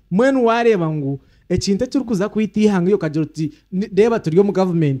mweno wareba ngo ekinte cyurukuza kwitihanga yo kagira uti reba turiyo mu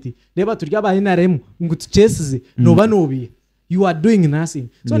government reba turiyo abahinaremo ngo tucesize noba nobiye you are doing nothing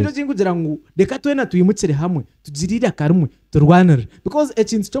so ndo kingugira ngo reka twena tuyimukire hamwe tugirira karumwe turwanira because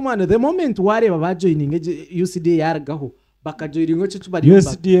ekinte cyo mwana the moment wareba ba joining UCD yaragaho bakajoira ngo cyo bari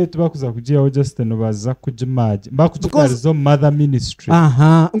UCD tubakuza kugiyaho just no baza kujimaje bakujikarizo mother ministry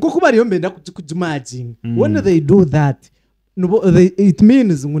ngo kubari yo mbenda kujimaje when they do that it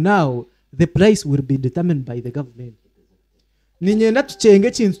means now the price will be determined by the government ninyenda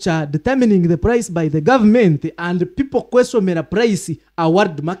tuchenge kintu cha determining the price by the government and people question the price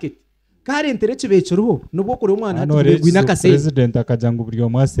award market currently chibechuruho nubwo kuri umwana hatubegwina kase president akajanga buryo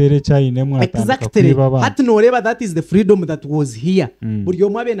mwasere cyane mwatandika kwiba bana hati noreba that is the freedom that was here buryo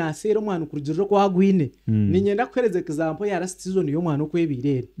mwabe nasere umwana kurujiro kwa gwine ninyenda kwereza example ya last season yo mwana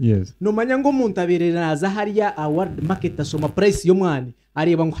kwebirere no manya ngo umuntu aberera naza hariya award market asoma price yo mwana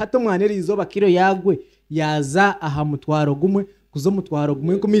areba ngo hato mwana rizo bakiro yagwe yaza aha mutwaro gumwe kuzo mutwaro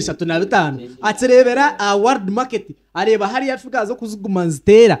gumwe kumisha 35 atsirebera award market areba hariya Afrika zo kuzuguma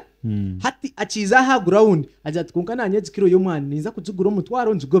nzitera hati achiza ha ground aja tukunka nanye zikiro yo mwana niza kuzugura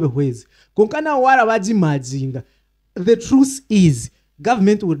mutwaro njigobe hwezi kunka na wara baji majinga the truth is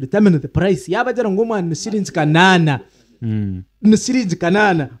government will determine the price yabajara ngo mwana nishirinzi kanana nishirinzi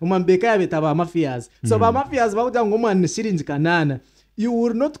kanana umambeka yabetaba mafias so ba mafias bakuja ngo mwana nishirinzi kanana you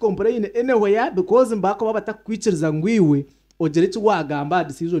will not complain anywhere because mbako babatakwiciriza ngwiwe ogeretse wagamba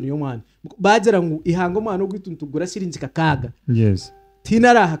decision yo mwana bagera ngo ihango mwana ogwituntugura shirinzi kakaga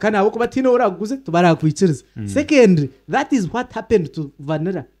tinara kana abo kuba tino uraguze tubarakwiciriza secondly that is what happened to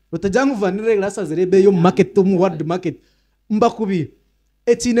vanilla otajangu vanilla grasas rebe yo market to world market mbakubi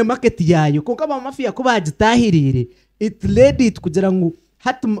etine market yayo konka ba mafia ko bagitahirire it led it kugira ngo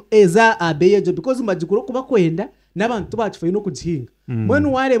hatu eza abeyejo because mbagikuro kuba kwenda n'abantu bacifaye no kugihinga mwene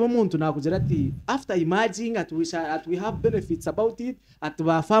wareba umuntu nakugira ati after imaging at we have benefits about it at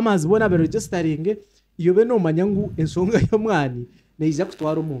ba farmers bona be registering iyo be no manyangu ensonga yo mwani neija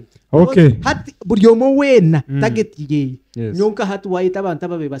kutwara umuntu hati buryomo wena target ye nyonka hatu wayita abantu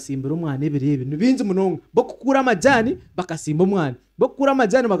ababe basimbira umwana ebirebe nibinzi munonga bokukura amajani bakasimba umwana bokukura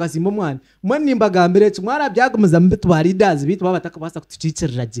amajani bakasimba umwana mwani mbagambere mwara byagumiza mbitu ba leaders bitu babataka basa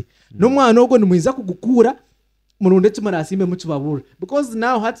kutuciciriraje no mwana ogo nimwiza kugukura murundi tumarasimbe mucibabura because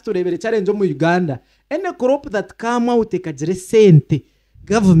now hati turebere challenge mu Uganda any crop that come out ekagire sente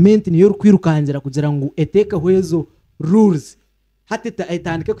government niyo rukwirukangira kugira ngo eteka hwezo rules hati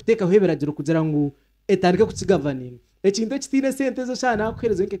etandike kuteka hweberagira kugira ngo etandike kukigoverning ekintu kitine sente zo shana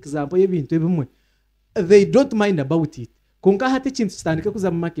kwereza nke example y'ibintu bimwe they don't mind about it konka hati ikintu kitandike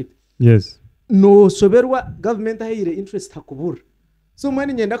kuza mu market no soberwa government ahire interest hakubura so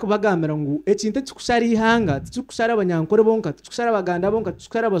mwani nyenda kubagambira ngo ekintu kikushari ihanga kikushara abanyankore bonka kikushara abaganda bonka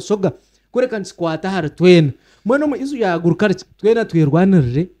kikushara abasoga kureka nsikwata har twena mwano mu izu yagurukara twena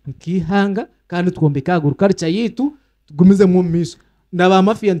twirwanirire nkihanga kandi twombeka agurukara yitu tugumize mu miso naba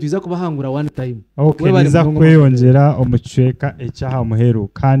mafia ntuiza kubahangura one time niza kweyongera omucweka ecyaha muheru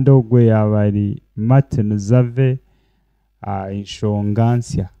kandi ogwe yabari Martin Zave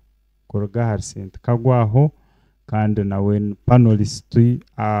inshongansya kuruga harsent kagwaho kandi nawe panelist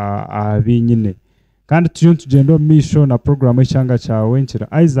abinyine kandi tugenda misho na program y'Ekyanga Kyaawe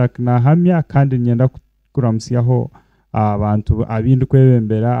nkira Isaac na hamya kandi nyenda kuramsiyaho abantu abindi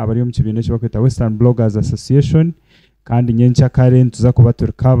kwebembera abari mu kibine cyo bakwita Western Bloggers Association kandi nyencha kare tuza kuba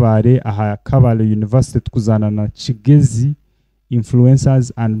turi Kabale aha Kabale University tukuzana na Kigezi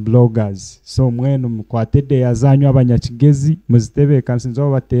influencers and bloggers so mwenu mukwatede yazanyu abanyakigezi muzitebeka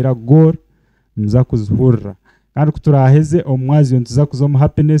nsinzo batera gor muza kuzihurra kandi kuturaheze omwazi ntuza kuzomu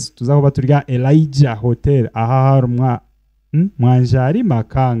happiness tuzaho baturya Elijah Hotel aha harumwa mwanjari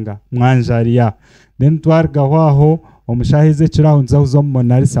makanga mwanjariya then twarga waho omushahize kiraho ntuza kuzomu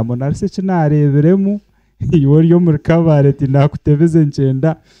monarisa kinareberemu iwo ryo muri kabare tinakutebeze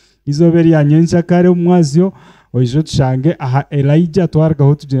ncenda izoberi yanyensha kare omwazyo oijo tushange aha Elijah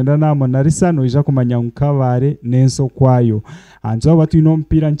twargaho tugenda na monarisa noija kumanya nkabare nenso kwayo anzo batwino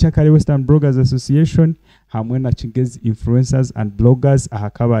mpira nchakare Western Bloggers Association hamwe na Kigezi Influencers and Bloggers aha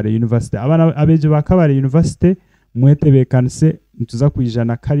Kabare University abana abeje ba Kabare University mwetebekanse ntuza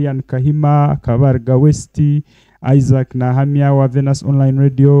kwijana Karian Kahima Kabarga West Isaac na Hamia wa Venus Online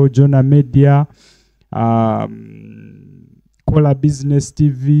Radio Jona Media Kola Business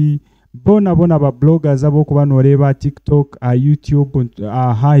TV bona ba bloggers abo kuba noreba TikTok YouTube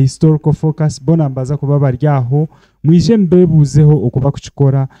historical focus bona mbaza kuba baryaho mwije mbebuzeho okuba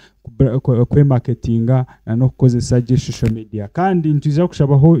kuchikora kwe marketinga no kukozesa social media kandi ntuza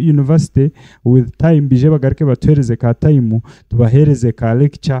kushabaho university with time bije bagarike batwereze ka time tubahereze ka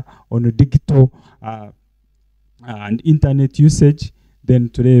lecture on digital and internet usage then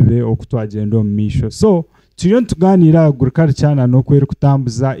turebe okutwagenda mu misho so turiyo tuganira gurukari cyane no kwera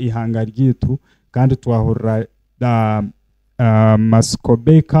kutambuza ihanga ryitu kandi twahurira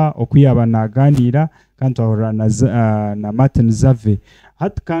Maskobeka okuyaba naganira kandi twahurira na Martin Zave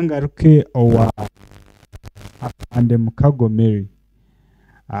hatukangaruke owa afande Mukago Mary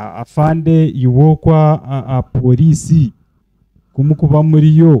afande iwokwa polisi kumukuba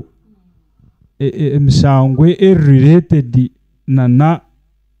muri yo emishangwe related na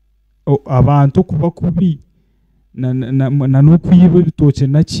abantu kuba kubi na no kwiba bitoke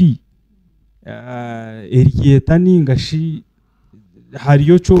naki eriyeta ningashi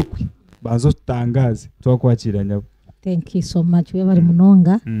hariyo chokwe bazo tutangaze twakwakiranya. Thank you so much we bari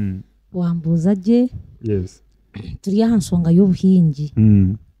munonga wambuza je yes turi hansonga y'ubuhingi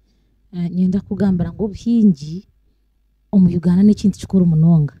nyenda kugambara ngo ubuhingi omu Uganda n'ikindi kikuru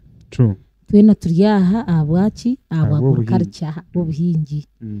munonga true twena turi aha abwaki abagurkarcha ubuhingi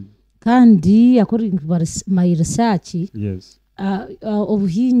kandi according to my research yes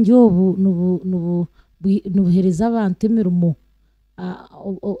obuhingi obu nubuhereza abantu emirimo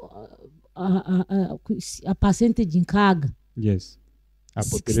a percentage nkaga yes a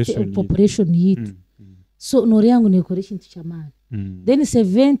population yitu so nore yangu nekore kintu cyamana then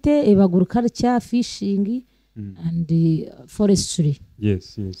 70 ebagurkarcha fishing and forestry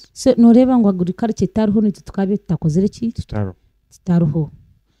yes so noreba ngo agurkarcha tariho nitukabe tutakozere ki tutaroho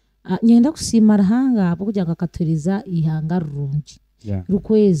nyenda kusimara hanga abo kujya gakaturiza ihanga rurungi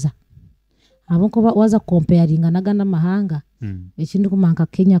rukweza abo ko waza comparing naga namahanga ekindi kumanka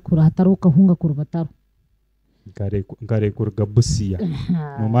Kenya kura hataruka hunga kurubataro ngare kurga busiya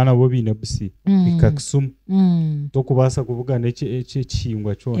no mana bo bine busi ikakisum to kubasa kuvuga nece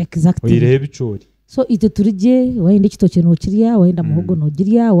kingwa cyo oyirebe icori so ite turije wayinde kitoke no kiriya wayinde muhogo no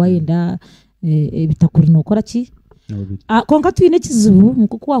girya wayinde bitakuri no kora ki konka twine kizibu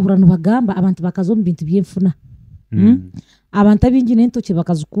nkuko wahurana bagamba abantu bakazo mu bintu by'imfuna abantu abingi n'intoke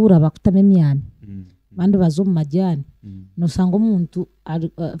bakazukura bakutamemyane bandi bazo mu majyane no sanga umuntu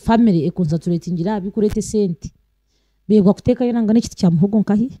family econcentratingira bikurete senti begwa kuteka yo nanga n'ikiti cya muhogo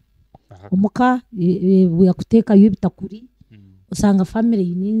nkahi umuka buya kuteka yo bitakuri usanga family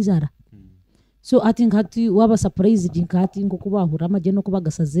yininzara so I think hati waba surprise jinkati ngo kubahura amaje no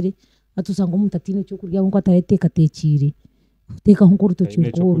kubagasazire atusanga umuntu atine cyo kurya ngo atareteka tekire teka nko rutoki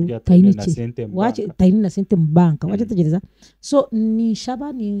nkuru tayini na sente mu banka waje tegereza so ni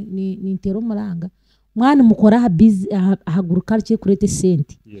shaba ni intero muranga mwana mukora haguruka cye kurete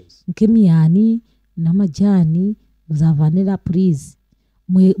sente nkemiyani n'amajyani uzavanira please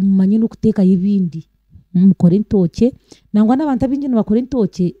mumanye no kuteka y'ibindi mukore intoke nangwa n'abantu abinjye bakora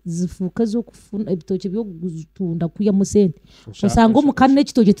intoke zifuka zo kufuna ibitoke byo gutunda kuya musente usanga umukane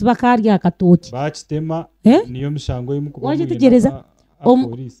kitoke tiba karya katoke bakitema niyo mishango y'umukuba waje tegereza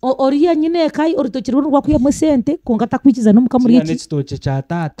oriya nyine kai urutoke rwo kuya musente konga takwikiza no mukamuri iki kitoke cha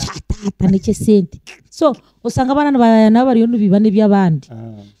tata neke sente so usanga abana n'abariyo n'ubibane by'abandi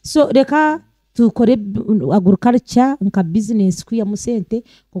so reka tukore agriculture nka business kuya musente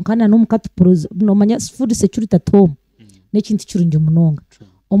konkana no mukatu no manya food security at home n'ikindi kirunje munonga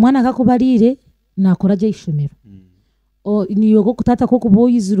omwana akakubarire nakora je ishomero niyo go kutata ko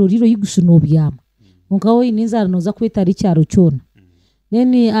kuboyiziro riro yigushino byama nkaho ininzara noza kwetari cyaro cyona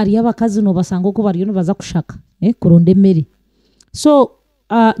neni ari abakazi no basanga ko bariyo no baza kushaka kuronde meri so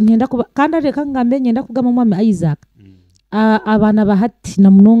nyenda kuba kandi reka ngambe nyenda kugama mwami Isaac abana bahati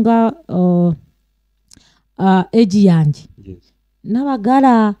na munonga age yanjye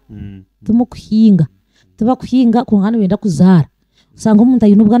n'abagara tumu kuhinga tuba kuhinga ku ngano wenda kuzara usanga umuntu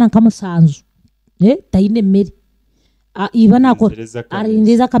ayinubwana nkamusanzu tayine mere iba nakora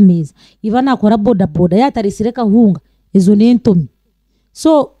arindeza kameza iba nakora boda boda yatarisire kahunga izo nentomi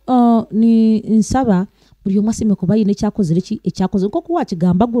so ni insaba buri umwe asime kuba yine cyakoze icyakoze kuko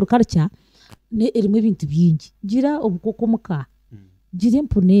kuwakigamba gurukarcya ne irimo ibintu byingi gira ubukoko muka gira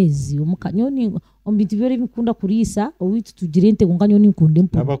impunezi umuka nyoni ombintu byore bikunda kurisa owitu tugire nte ngo nyoni nkunde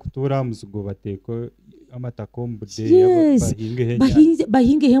mpu abakutura musugo bateko amatakombude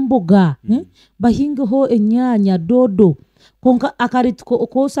bahinge hemboga bahinge ho enyanya dodo konka akaritko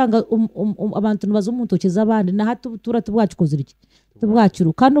ko usanga abantu nibazo mu ntoke z'abandi na hatu tura tubwakikozira iki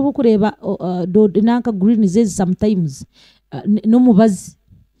tubwakiru kandi ubu kureba dodo nanka green zezi sometimes no mubazi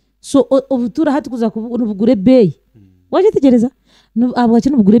so ubutura hatu kuza kubugure bay waje tegereza abwaci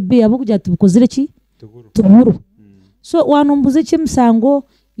n'ubugure bay abo kujya tubukozire ki tuburu so wanumbuze ki misango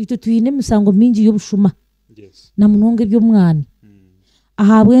ito tuyine misango mingi y'obushuma na munonge by'umwani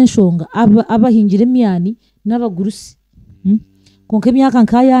ahabwe nshonga abahingire myani n'abagurusi konke emyaka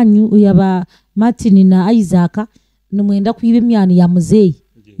nkayanyu yaba Martin na Isaac numwenda kwiba emyani ya muzeyi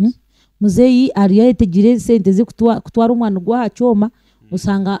muzeyi ari yategire sente ze kutwara umwana gwa cyoma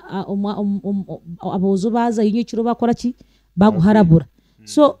usanga abozo baza yinyikiro bakora ki baguharabura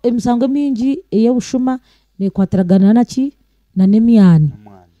so emisango mingi y'obushuma ne kwataragana naki na nemyani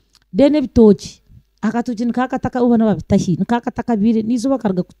dene bitoki akatoki nkakataka ubona babitahi nkakataka bire nizo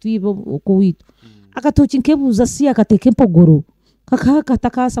bakarga kutwiba uko wito akatoki nkebuza si akateke mpogoro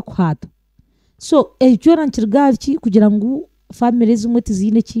kakakataka asa kwato so ejora nkirgariki kugira ngo family zimwe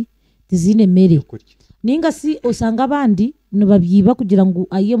tizine ki tizine mere ninga si usanga abandi nibabyiba kugira ngo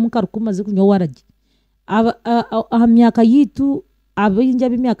aye mukarukumaze kunyo waragi myaka yitu abinja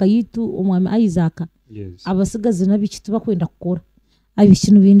b'imyaka yitu umwami Isaac abasigaze nabiki tuba kwenda gukora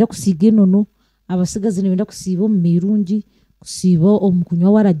abishinu binda kusige nono abasigaze binda kusiba mu mirungi kusiba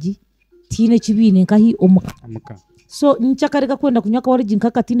omukunywa waragi tine kibine nkahi omuka so nchakareka kwenda kunywa waragi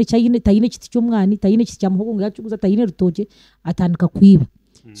nkaka tine cyayine tayine kiti cy'umwani tayine kiti cyamuhogo ngo yacuguza tayine rutoke atandika kwiba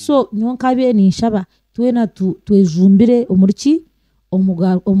so nyo nkabe ni nshaba twena twejumbire omuriki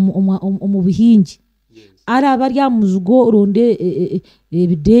omubihingi ara barya muzugo ronde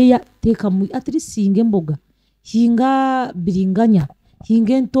ebideya teka mu atirisinge mboga hinga biringanya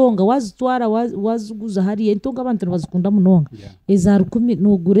hinga ntonga wazitwara wazuguza hari entonga abantu bazikunda munonga ezar 10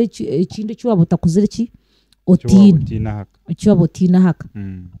 nogure ikindi cyo abotakuzire ki otina cyo abotina haka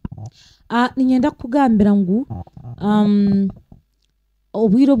ninyenda kugambira ngo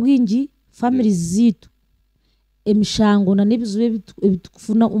obwiro bwingi family zitu emishango na nebizuwe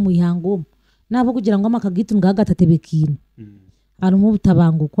bitukufuna umuyango nabo kugira ngo amakagitu ngagatatebekine arimo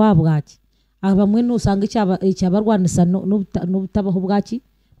butabango kwabwaki abamwe nusanga icyabarwanisa no butabaho bwaki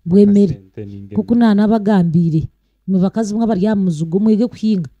bwemere kuko nabagambire mubakazi mwe bari yamuzugo mwege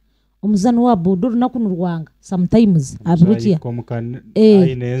kuhinga omuzano wa bodoro nakunurwanga sometimes aburukiya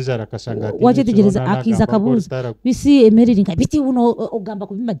ayineza rakashanga waje tegereza akiza kabuza bisi emereri nka biti uno ogamba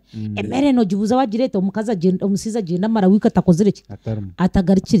kubimanya emere no gibuza wagireta omukaza agenda omusiza agenda mara wika takozere ki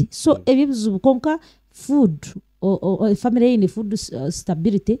atagarikiri so ebibuzu konka food family in food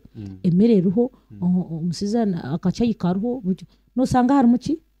stability emere ruho omusiza akachayikaruho no sanga harimo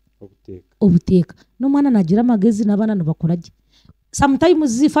ki obuteka no mwana nagira magezi nabana nabakoraje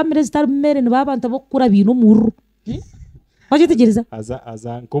sometimes zi family zitar mere n'abantu bokura bintu muru waje tegereza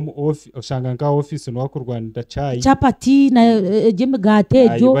aza comme oshanga nka office no kurwanda chapati na jeme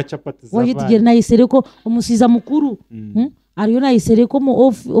gatejo waje tegereza na isereko umusiza mukuru ariyo na isereko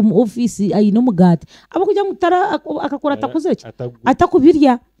mu office ayino mugate abo kujya mutara akakora takuzeke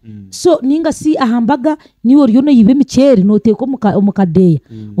atakubirya so ninga si ahambaga niyo ryo no yibe miceri no teko mukadeya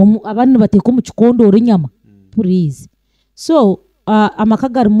abantu bateko mu kikondoro nyama please so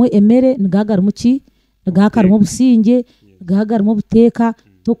amakagarimo emere ngagarimo ki ngagarimo businge ngagarimo buteka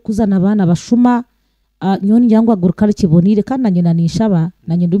to kuzana abana bashuma nyoni cyangwa gurukara kibonire kandi nanye nanishaba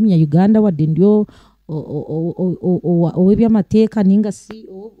nanye ndumya Uganda wa dendio owe byamateka ninga si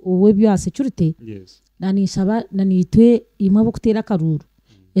owe bya security nanishaba nanitwe imwe bokutera karuru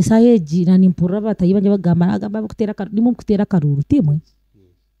esayeji nanimpura batayibanje bagamba agamba bokutera karuru nimwe kutera karuru timwe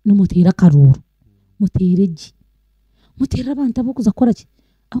numutera karuru mutereji mutera abantu abo kuza kora ki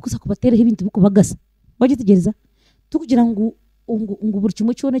akuza kubatereho ibintu bikubagasa waje tegereza tukugira ngo buri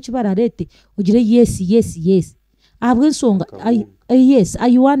kimwe cyone kibararete ugire yes abwe nsonga yes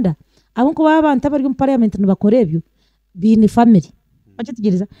I wonder abo ko abantu bari mu parliament bakorebyo bini family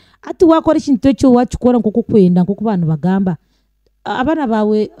bakitegereza ati wakora ikintu cyo wacukora nk'uko kwenda nk'uko abantu bagamba abana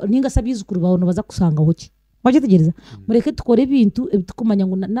bawe ninga sabizukuru bawe no baza kusanga hoki bakitegereza mureke tukore ibintu tukumanya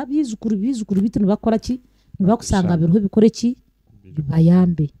ngo nabizukuru bitu nibakora ki nibakusanga biruho bikore ki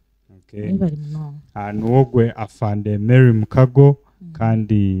bayambe bari muno nuwogwe afande Mary Mukago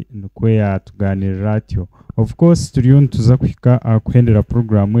kandi nukwe yatuganirira atyo of course turiyo tuza kwika kuhendera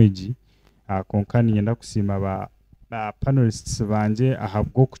program eji konkani yenda kusima ba panelists banje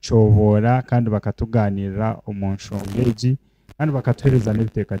ahabwo kucobora kandi bakatuganirira umunshongeji kandi bakatuhereza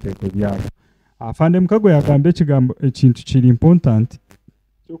n'ibitekerezo byabo afande Mukago yagambe kigambo ikintu kiri important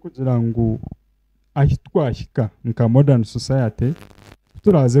cyo kugira ngo ahitwashika nka modern society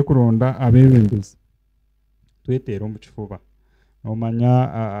turaze kuronda abebembezi twetera mu kifuba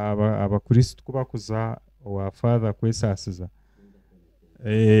nomanya abakristo kubakuza wa father kwesasiza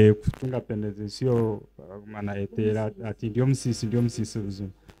kutunga penedesio mana etera ati ndio musisi buzima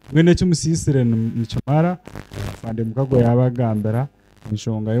mwene cyo musisire nicimara afande Mukago yabagambira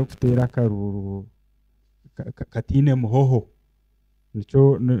inshonga yo kutera karuru katine muhoho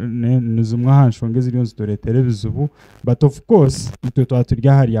nico nizumwa hanshonge ziriyo nzitoretere bizubu but of course ito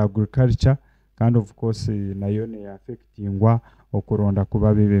twaturya hari agriculture kind of course nayo ne affectingwa okuronda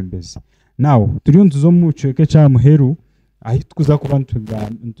kuba bebembezi now turiyo ntuzo mu cweke cha muheru ahitkuza kuba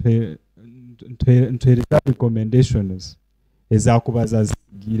ntwereka recommendations ezakubaza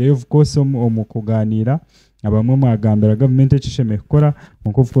zigire of course mu kuganira abamwe mwagambira government ecisheme kukora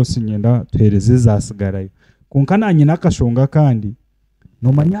nko of course nyenda twereze zasigarayo kunkana nyina kashonga kandi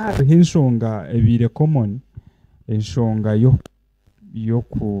nomanya hariho enshonga ebire common enshonga yo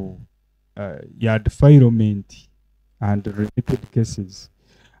ku ya defilement and related cases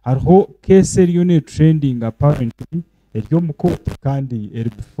hariho case eriyo trending apparently eriyo mukoti kandi eri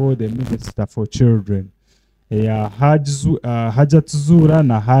before the minister for children ya haja tuzura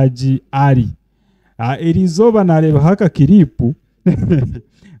na haji ari erizoba nareba haka kiripu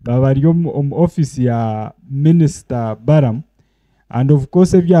babariyo mu office ya minister Baram and of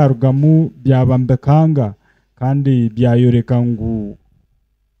course byarugamu byabambekanga kandi byayoreka ngo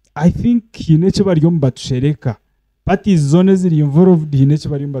I think hineche bariyo mbatushereka parties zone ziri involved hineche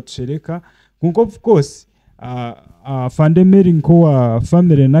bariyo mbatushereka kuko of course fundamental nko wa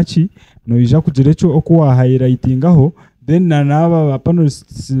family nachi no ija kugira cyo okwa highlightingaho then naba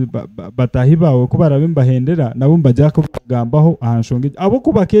panelists batahibawe ko barabimbahendera nabo mbajya kugambaho ahanshonge abo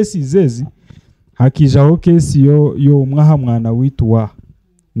kuba cases zezi hakijaho case yo umwaha mwana witwa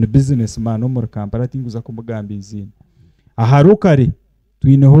ni businessman mu kampara tinguza kumugamba izina aharukare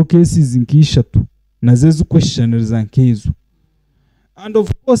twineho cases nkishatu nazezu questioners ankezo and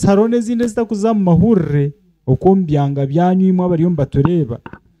of course harone zinde zitakuza mu mahurre okombyanga byanyimwe abariyo mbatoreba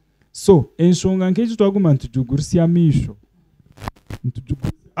so enshonga nkejo twaguma ntujugurisi amisho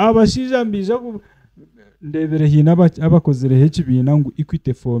abashija mbija ndebere hina abakozere hekibina ngo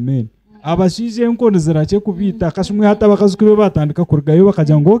equity for men abashije nkono zirache kubita kashimwe hata bakazukube batandika kurgayo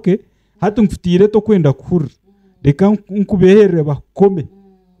bakaja ngo okay hatu mfutire to kwenda kuhura reka nkubehere bakome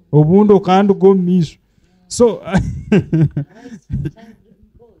obundo kandi go misho so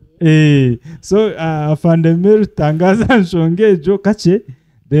so afandemere tangaza nshongejo kache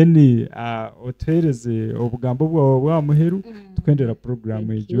then othereze obugambo bwa muheru tukendera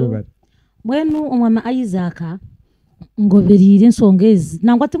program ejo bari mwenu umwana Isaac ngo berire nsongezi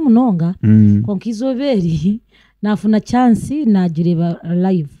nangwa ati munonga konkizoberi nafuna chance nagireba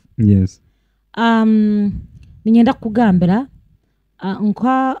live yes ninyenda kugambira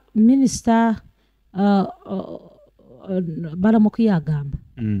nkwa minister baramuko yagamba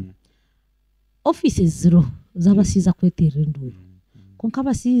offices zero zabasiza kweterera nduru konka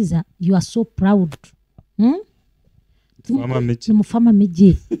basiza you are so proud mufama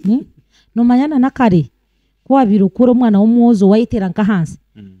meje no manyana nakare kwa birukuro mwana w'umuzo wayitera nka hansi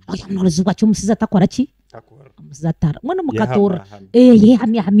akamurozwa cyo musiza takora ki musiza tara mwana mukatora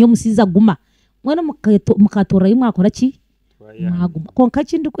hamya musiza guma mwana mukatora yimwakora ki mwaguma konka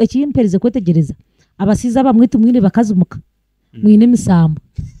kindi ekimpereze kwetegereza abasiza bamwita umwine bakazumuka mwine misambo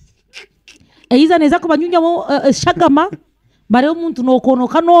eiza neza ko banyunyamo shagama bare umuntu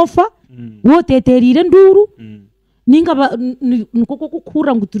nokonoka nofa woteterire nduru ninga nkoko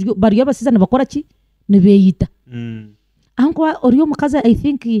kukura ngo bariyo basizana bakora ki nebeyita anko oriyo mukaza I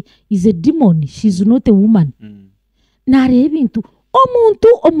think is a demon, she's not a woman nare ibintu omuntu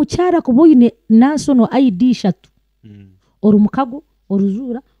omucyara kuboyine national ID shatu orumukago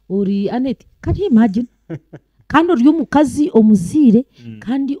oruzura ori Aneti can you imagine kandi oriyo mukazi omuzire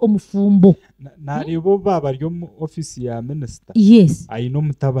kandi omufumbo naribo baba ryo mu office ya minister yes ayino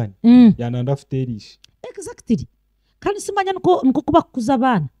mutabani yananda futerish exactly kandi simanya niko kuba kuza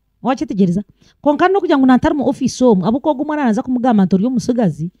abana wachetegereza konka no kugira ngo nantara mu office omwe abukoga umwana naza kumugamba ntori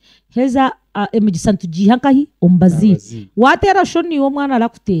y'umusigazi heza emugisantu gihankahi ombazi watera shoni wo mwana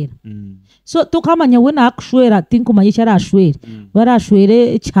arakutera so tokamanya we na akushwera tinkumanye cyarashwera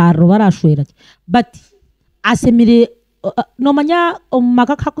barashwere cyaro barashwera but asemire no manya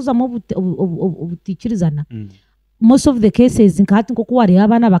omaka kakuza mu ubutikirizana most of the cases nkati nko kuwari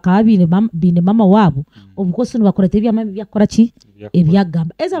abana bakabine mama wabo ubwo sino bakorete byakora ki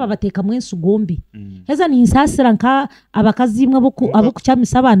ebyagamba eza babateka mwensu gombi heza ni insasira nka abakazimwe abo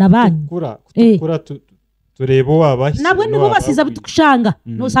kucyamisa abana banyu kura turebo wabahi nabwo nibo basiza bitukushanga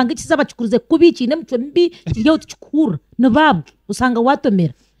no sanga ikiza bakikuruze kubiki ne mutwe mbi kiyo tukura no babo usanga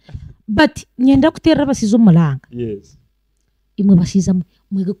watomera but nyenda kutera basizo mulanga yes imwe basiza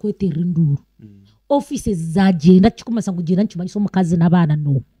mwege kwetera induru offices zagenda kikumasa kugenda nkimanyiso mukazi nabana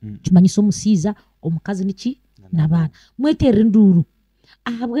no kimanyiso musiza omukazi niki nabana mwetera induru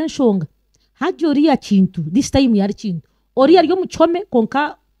ahabwe nshonga haje oriya kintu this time yari kintu oriya ryo muchome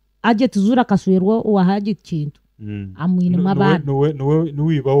konka aje tuzura kaswerwa wa haje kintu amwine mabana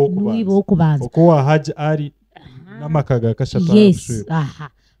nuwibaho kubanza uko wa haje ari namakaga kashata yes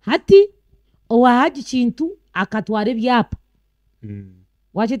hati wa haje kintu akatware byapa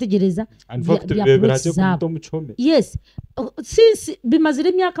wachetegereza yes since bimazire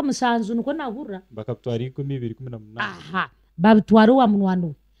imyaka musanzu nuko nabura bakatwara 2018 babitwara wa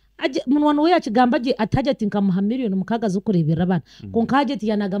munwano aje munwano we yakigamba je ataje tinkamuha miliyoni mukaga zo kurebera abana konka aje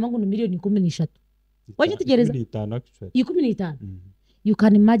tiyanagama ngo miliyoni 13 wachetegereza 15 you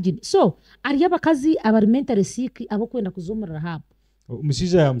can imagine so ari abakazi abarimentary sick abo kwenda kuzomura habo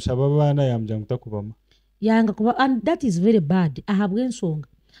umusija yamushaba abana yamjanga utakubama yanga kuba and that is very bad ahabwe nsonga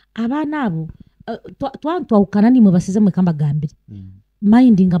abana abo twahukana nimwe basize mu kamba gambire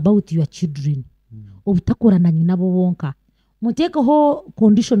minding about your children ubutakorana nabo bonka mutekaho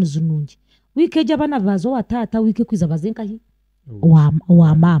conditions nungi wikeje abana bazo watata wike kwiza bazenka hi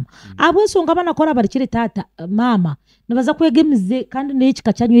wa mama abo nsonga abana kora barikire tata mama nabaza kwegemize kandi n'iki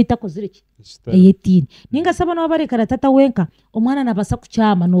kacyanyo itakozireki 18 ninga saba no barekara tata wenka umwana nabasa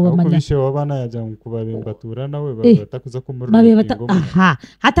kucyama no bamanya kubishe wabana yaja kubabimbatura nawe batakuza kumurura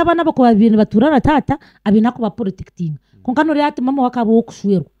hata abana bako babiri baturana tata abinako ba protecting konka no ryati mama wakabo wo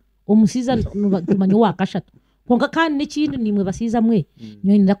kushwerwa umusiza tumanyo wakashatu konka kandi n'ikindi nimwe basiza mwe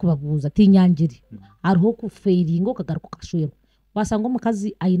nyo nda kubabuza tinyangiri ariho ku failing okagaruka kashwerwa wasanga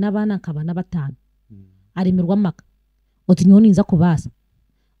umukazi ayina abana nkabana batanu arimirwa maka otinyoni nza kubasa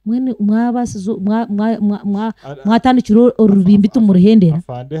mwene mwabasizo mwatandikiro urubimbi tumuruhendera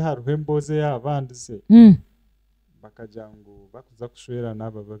afande haruhe mboze yabandi se bakajango bakuza kushwera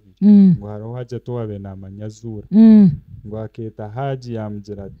naba babiri ngo haraho haje to wabe namanyazura ngo aketa haji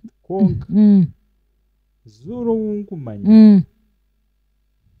yamgira konka zuro wungumanya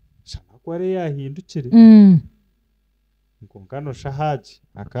shaka kware yahindukire Nkongano shahaji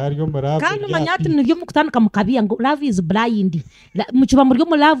akaryo muravu kandi manyati nibyo mukutandika mukabiya ngo love is blind mukiba muri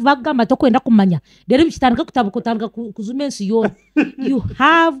mu love bagamba to kwenda kumanya rero bikitandika kutabukutandika kuzumensi yo you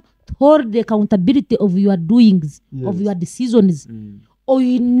have hold the accountability of your doings of your decisions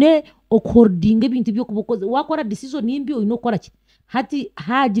oyine according ibintu byo kubukoze wakora decision nimbi oyino kora ki hati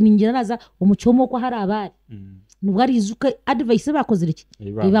haji ningira naza umucomo ko hari abari nubwo ari izuka advice bakozere ki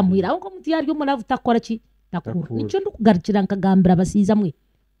biba muhira aho ko muti yaryo mu love takora ki takuru nicyo ndukugarukira nkagambira basiza mwe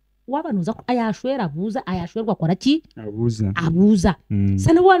wabanuza ko ayashwera abuza ayashwerwa kora ki abuza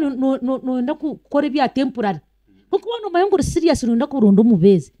sana wano no ndakukora bya temporary kuko wano mayongoro serious no ndakurundo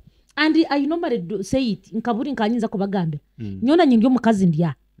mubeze and I normally say it nkaburi nkanyinza kubagambira nyona nyingi mukazi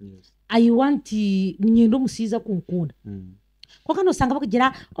ndya I want nyindo musiza kunkunda ko kano sanga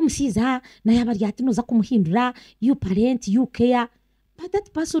bakugira omusiza na yabari ati noza kumuhindura you parent you care but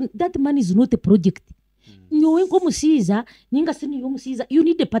that person that man is not a project nyowe ngo musiza ninga sini yo musiza you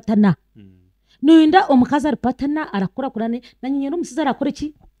need a partner noyenda omukazi ari partner arakora kurane na nyindo musiza arakora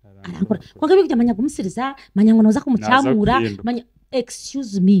ki arakora kwanga bikujya manya kumusiriza manya ngo noza kumucyamura manya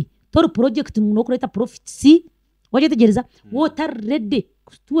excuse me tor project no kureta profits waje tegereza water ready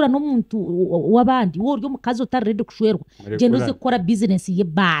kutura no muntu wabandi wo ryo mukazi water ready kushwerwa gendo ze kora business ye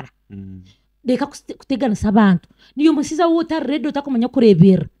bara deka kutegana sabantu niyo musiza water ready utakumanya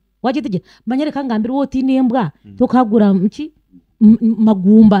kurebera waje tegereza manyere kangambira wo tinembwa tokagura mki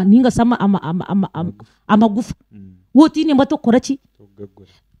magumba ninga sama amagufa wo tinembwa tokora ki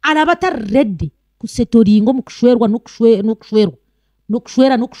arabata ready kusetoringo mukushwerwa no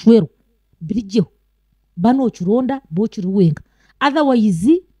kushwerwa birijeho bano churonda bo chiruwenga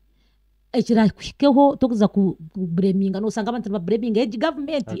otherwise ekira kwikeho tokuza ku breminga no sanga abantu ba breminga age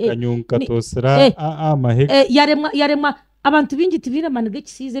government akanyunka ni- tosera amaheka yarema abantu bingi tibire manige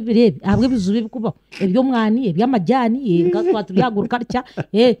kisize birebe ahabwe bizube bikubaho ebyo mwani ebyamajyani ngatwatuyaguruka rya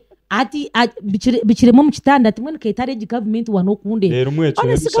ati bikiremo mu kitanda timwe nkayitare age government wano kunde rero umweco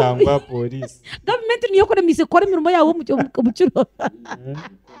Honestly, bishangwa police government niyo kore mise kore mirimo yawo mu cyuro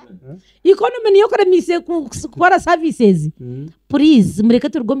economy niyo kore mise gukora services please mureke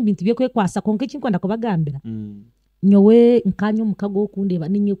turwo mu bintu byo kwasa konke kinkwanda kubagambira nyowe nkanyo mukago kundeba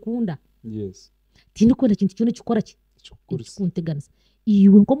ninye kunda yes tindi kwenda kintu cyone gikora chukurisi kunteganisa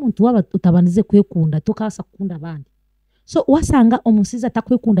iwe nko muntu waba utabanize kwekunda tokasa kunda abandi so wasanga umusiza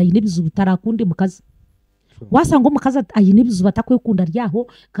atakwekunda yine bizuba tarakundi mukazi wasanga umukazi ayine bizuba atakwekunda ryaho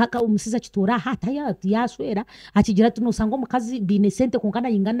kaka umusiza kitora hata yaswera akigira tuno usanga umukazi bine sente kunkana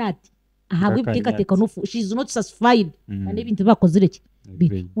yingana ati ahabwe bitekateka no she's not satisfied kandi ibintu bakozire ki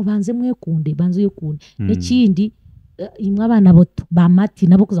mubanze mwekunde banze yokunde n'ikindi imwe abana boto bamati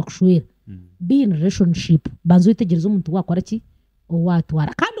nabo kuza kushwera be in relationship banze witegereza umuntu wakora ki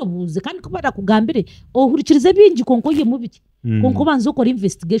owatwara kandi obuze kandi kubara kugambire ohurikirize bingi konko ye mubiki konko banze ukora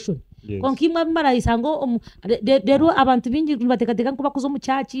investigation konko imwe mara isango rero abantu bingi batekateka ko bakoze mu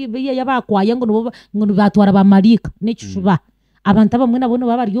cyaci biye yabakwaye ngo batwara ba marika n'ikishuba abantu abamwe nabone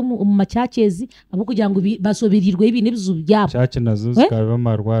babari yo mu macyacezi abo kugira ngo basoberirwe ibintu bizuba byabo cyaci nazo zikaba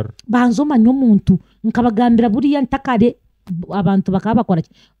marwaro banzo manyo muntu nkabagambira buriya ntakare abantu bakaba bakora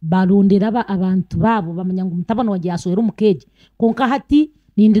barondera abantu babo bamenya ngo umutabano wagiye asohera umukeje konka hati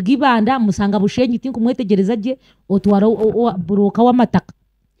nindigibanda musanga bushenyi tinko mwetegereza je otwara buroka w'amataka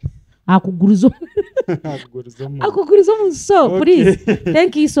akugurizo so please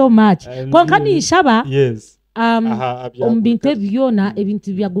thank you so much konka ni shaba yes bintu byona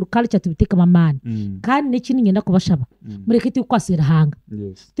ibintu bya agriculture tubiteka mamani kandi n'ikindi ngenda kubashaba mureke tukwasera hanga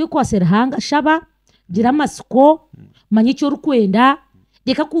tukwasera hanga shaba gira amasiko manye cyo rukwenda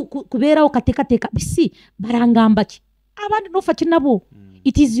reka kubera ukatekateka bisi barangamba ki abandi nofaki nabo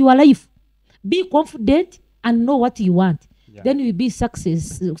it is your life be confident and know what you want then you will be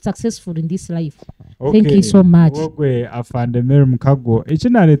successful in this life. Thank you so much. Ogwe afande mere mukago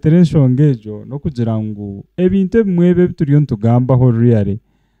ikinarete nshongejo no kugira ngo ebintu bimwebe turiyo ntugamba ho really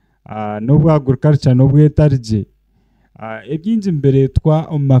no bwagurukarica no bwetarje ebyinji imbere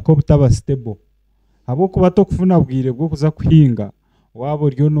twa makobu taba stable abo kuba to kufuna bwire bwo kuza kuhinga wabo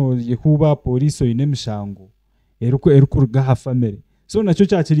ryo no yehuba police ine mishango erukuruga hafamere so nacyo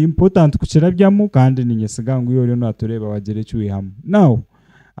cyakiri important kucira byamo kandi ninyesiga ngo iyo no atureba bagere cyuyihamu now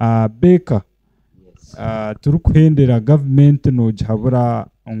beka turukuhendera government no jhabura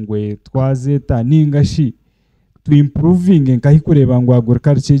ngwe twazeta ningashi to improving nkahikureba ngo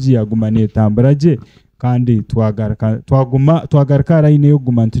agriculture yagumane tambaraje kandi twagaraka ine yo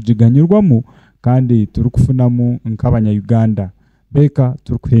guma ntujiganyirwamo kandi turukufunamo nk'abanya Uganda beka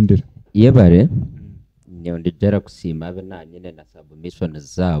turukuhendera yebare ndijera kusima abe nanyine na submission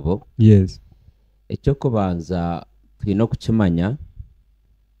zabo yes ecyo kubanza twino kukimanya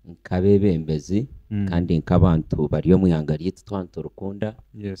nkabebembezi kandi nkabantu bariyo mwihangari yitwanto rukunda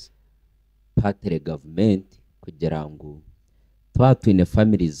yes patre government kugira ngo twatwine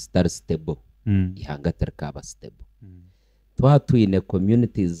families star stable ihanga terkaba stable twatwine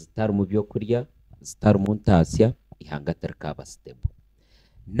communities star mu byo kurya star mu ntasya ihanga terkaba stable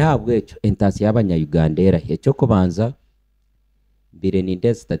nabwo ecyo entasi y'abanya Uganda era ecyo kubanza mbere ni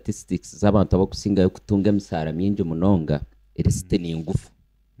nde statistics z'abantu abo kusinga yo kutunga emisara myinji munonga erisite ni ngufu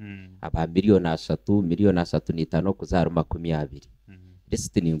aba miliyoni 3.5 kuzara 20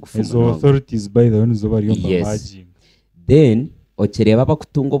 erisite ni ngufu munonga authorities by the one zo bari yombabaji then ochereba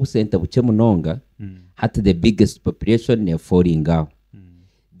bakutunga obusente buke munonga hati the biggest population ne falling out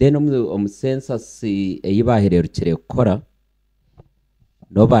then census eyibaherero kire gukora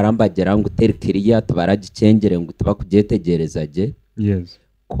no barambagera ngo terkiriya tubaragicengere ngo tubakugetegereza je yes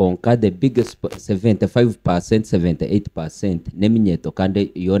konka the biggest 75% 78% neminyeto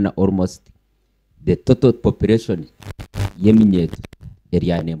kandi yona almost the total population yeminyeto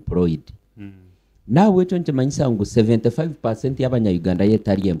eri unemployed nawe cyo nkimanyisa ngo 75% y'abanya Uganda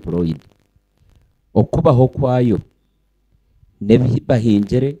yetari employed okubaho kwayo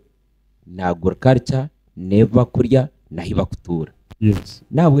nebahingere na agriculture neba kurya nahiba kutura yes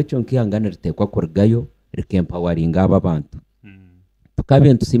nawe cyo nkihangana ritekwa kurgayo rikempowering aba bantu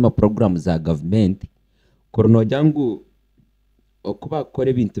tukabe ntusima program za government korono jangu okuba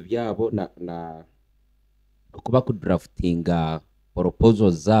kore bintu byabo na okuba ku draftinga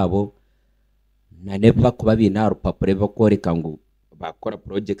proposals zabo na neba kuba bina rupapure bakoreka ngo bakora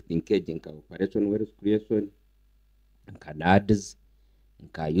project engaging operation wealth creation Canadians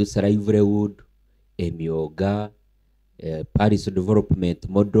nka youth livelihood emyoga Paris development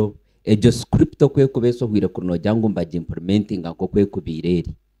model ejo script okwe kubeso hwire kuno jangu mbaje implementing ako kwe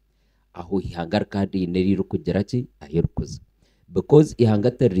kubireri aho ihangara kandi neriro kugera ki ahirukuza because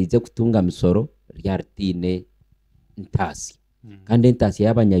ihangata rize kutunga misoro ryartine ntasi kandi ntasi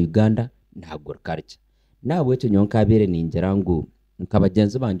y'abanya Uganda ntago karcha nawe cyo nyonkabere ninjira ngo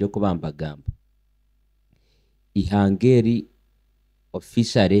nkabagenzi banje ko bambagamba ihangeri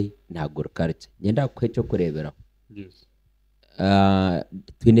officially ntago karcha ngenda kwecho kurebera yes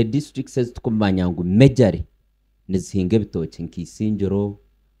twine districts says tukumanya ngo major nizihinge bitoke nkisingiro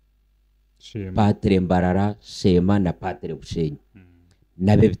Patre Mbarara Shema na Patre Bushenyi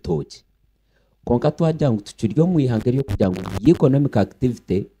nabe bitoke konka twajya ngo tucuryo mu ihangeri yo kugira ngo economic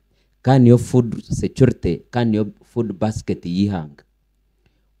activity kandi yo food security kandi yo food basket yihanga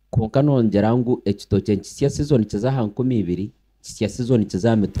konka nongera ngo ekitoke nkisiya season kizahankumi 2 kisiya season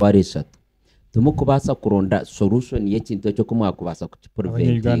kizamitware 3 tumukubasa kuronda solution yekintu cyo kumwakubasa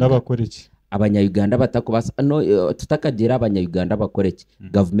kuprevent Abanya-Uganda bakora iki Abanya-Uganda batakubasa no tutakagira Abanya-Uganda bakora iki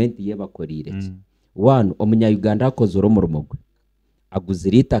government ye bakorire iki one Umunya-Uganda akoze urumurumugwe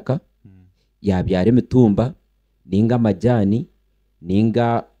aguzira itaka yabyara imitumba ninga majani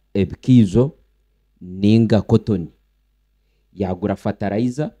ninga ebikizo ninga cotton yagura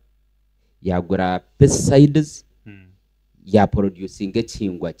fertilizer yagura pesticides ya producing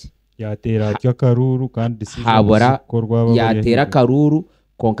ekingwa ki yatera cy'akaruru kandi habora yatera karuru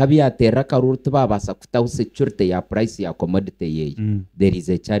konka byatera karuru tubabasa kutaho security ya price ya commodity ye there is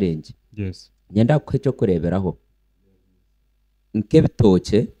a challenge yes nyenda kwecho kureberaho nke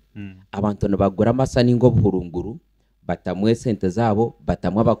bitoke abantu nabagura amasa ningo buhurunguru batamwe sente zabo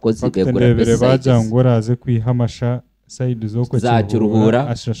batamwe abakozi begura pesa bajangora aze kwihamasha side zo ko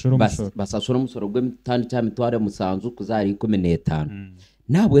zacuruhura basasura umusoro gw'mitandi cya mitware musanzu kuzari 15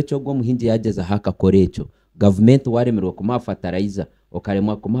 nabwe cyo gwo muhingi yageza haka korecho government waremerwa kuma fertilizer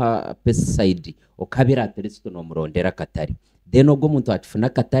okaremwa kuma pesticide okabira ateretse no murondera katari deno gwo muntu atufuna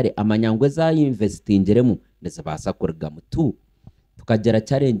katari amanyangwe za investingiremu nezabasa kurga mutu tukagera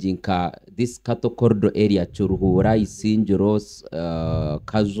challenge nka this cattle corridor area cyuruhura isingiro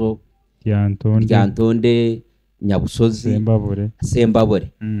kazo Yantonde Nyabusozi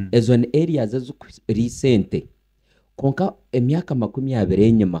Sembabure ezo ni areas zo recent konka emyaka 20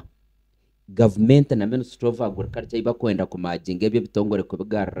 enyuma government na ministry of agriculture iba kwenda kumajinga ebyo bitongore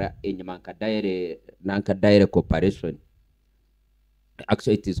kubigarra enyuma nka dire cooperation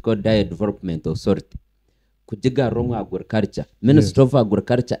actually it is called dire development authority kujigarro mu agriculture ministry of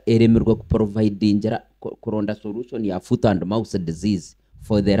agriculture eremerwa ku providing kuronda solution ya foot and mouth disease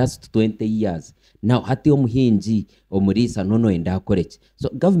for the last 20 years now hati omuhinji omurisa nono enda akoreki so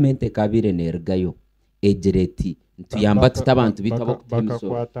government ekabire nergayo ejereti ntuyamba tutabantu bitabo kutemiso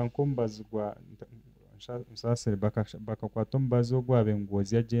bakakwata nkombazwa nsasere bakakwata mbazo gwabe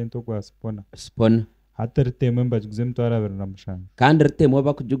ngozi agento gwa spona hata ritemo mbajiguze mutwarabera na mushanga kandi ritemo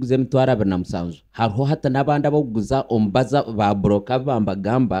bakujuguze mutwarabera na musanzu hariho hata nabandi aboguza ombaza ba broka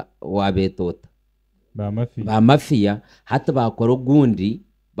bambagamba wabetota ba mafia hata bakora gundi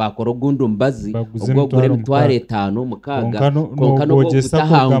mbazi ubwo gure mitware 5 mukaga konkano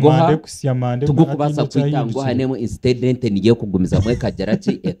gutahangoha tugukubasa kwitango hanemo incident niye kugumiza mwe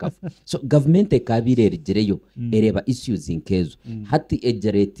kajarati ekafu so government ekabire rigereyo ereba issues inkezo hati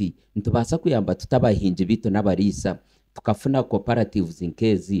ejereti ntubasa kuyamba tutabahinje bito nabarisa tukafuna cooperatives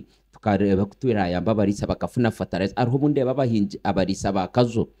inkezi tukareba kutwira yamba barisa bakafuna fertilizer ariho bunde babahinje abarisa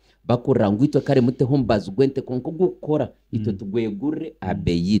bakazo bakurangwa ito kare mute hombaza gwente konko gukora ito tugwegure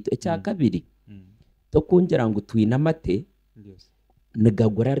abeyito ecyakabiri to kongera ngo twina mate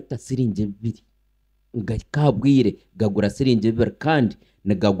negagura rita sirinje 2 ngakabwire gagura sirinje 2 kandi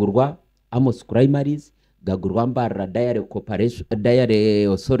negagurwa amos primaries gagurwa mbara diary cooperation diary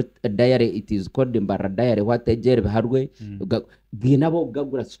authority diary it is called mbara diary wategere harwe ginabo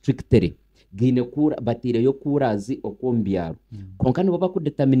gagura strictly gine kura batire yo kurazi okombyaro konka nibo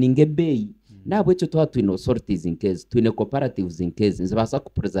bakudetermininge bay nabo cyo twatwino authorities in case twine cooperatives in case nzabasa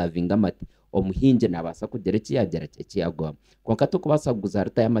ku preserving amate omuhinje nabasa kugera kiyagera cyagwa konka to kubasa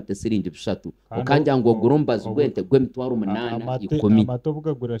guzarta yamate sirinje 3 okanja ngo gurumbaza gwente gwemitwaro 8 10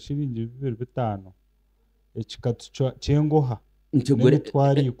 amatobuga gura shirinje 5 ekikatu cyengoha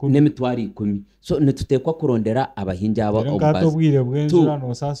nemitwari 10 so netutekwa kurondera abahinja aba ombazi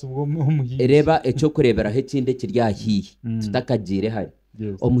ereba echo kurebera hekinde kiryahiye tutakagire hari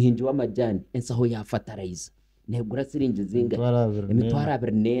omuhinji w'amajani ensaho ya fertilizer negura sirinje zinga emitwara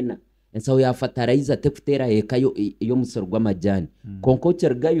 2 ensaho ya fertilizer tekutera ekayo iyo musoro gw'amajani konko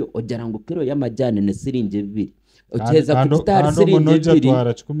cyergayo ojarango kiro y'amajani ne sirinje 2 ukeza kugitara umunojja siringi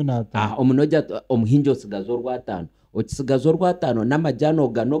twara 15 omunoja omuhinji osigazo rwatano okisigazo rwatano n'amajyano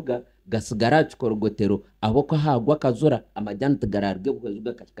ganoga gasigara kikorogotero aboko hagwa kazura amajyano tugararge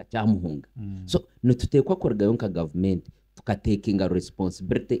bwezwa kachika cyamuhunga so nitutekwa korgayo nka government tukatekinga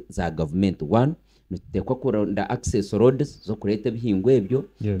responsibility za government one nitutekwa kuronda access roads zo kureta bihingwe ebyo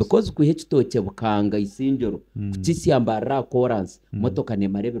because kuhe kitoke bukanga isinjoro kutisi ambara corance motoka ne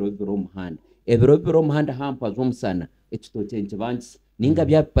marebero biro muhanda ebiro umuhanda hampa z'umusana ekitoke nkibanzi ninga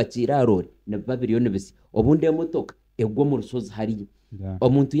byapakira rori ne babiriyo nebisi obundi emotoka egwo mu rusozi hari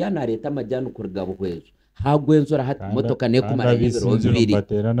omuntu yanareta amajyano kurgabo hwezo hagwenzora hati motoka ne kumara ibiro bibiri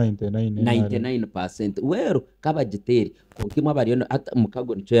 99% wero kabagiteri kokimwe bariyo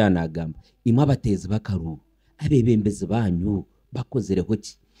mukago nico yanagamba imwe abatezi bakaruru abebembezi banyu bakozereho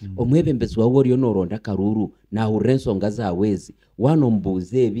ki omwebembezi wawe oriyo noronda karuru naho rensonga zawezi wano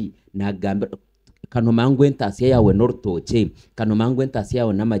mbuzebi nagamba kano mangu entasiya yawe n'urutoke kano mangu entasiya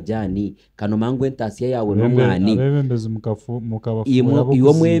yawe n'amajyani kano mangu entasiya yawe n'umwani abebembezi mukabafura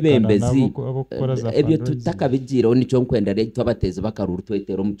iyo mwebembezi ebyo tutakabigiraho nicyo nkwenda rero twabateze bakaruru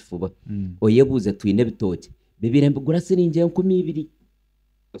twetero mu kifuba oyebuze twine bitoke bibirembe gura siringe 12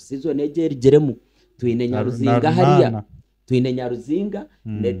 sizo negeri geremu twine nyaruzinga hariya twine nyaruzinga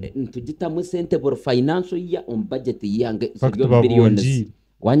ntugita mu sente for finance ya on budget yange billions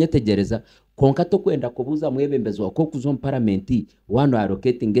wanyetegereza konka to kwenda kubuza mwebembezi wako kuzo parliament wano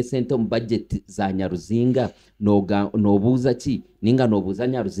allocating sente mu budget za nyaruzinga nobuza ki ninga nobuza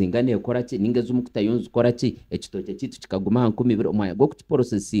nyaruzinga ne ekora ki ninga zumukutayonza ukora ki ekitoke kitu kikaguma 12 omwanya go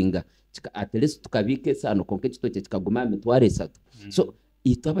kuprocessinga at least tukabike sano konka ekitoke kikaguma mitware 3 so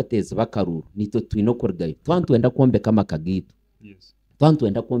itabateze bakaruru nito twino korgayo twantwenda kombeka amakagitu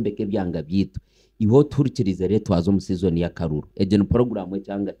twantwenda kombeka ebyanga byitu iho turikirize rero twazo mu season ya karuru ejene program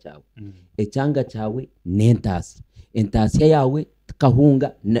Ekyanga cyawe Ekyanga cyawe entasi yawe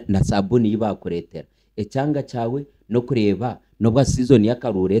tukahunga na sabuni yibakuretera Ekyanga cyawe no kureba nobwa season ya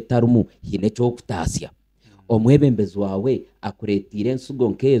karuru etarumu hine cyo kutasya omwebembezi wawe akuretire nsugo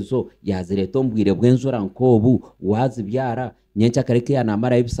nkezo yazireto mbwire bwenzura nkobu wazibyara nyencha kareke ya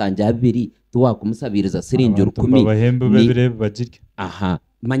namara y'ibisanja bibiri tuwa kumusabiriza siringi 10 aha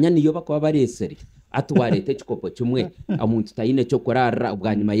manya niyo bakaba baresere atwarete kikopo kimwe amuntu tayine cyo kurara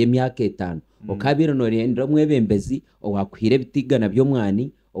ubwanyuma y'emyaka 5 okabiro no rendo mwebembezi owakwire bitigana byo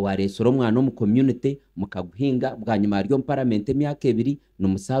mwani owaresoro mwana mu community mukaguhinga bwanyuma aryo parliament emyaka 2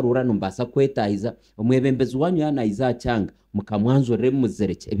 numusarura numbasa kwetahiza omwebembezi wanyu yanayiza Kyanga mukamwanzore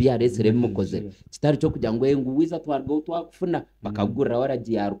muzereke ebyaresere bimukozere kitari cyo kujya ngo nguwiza twargo twakufuna bakagura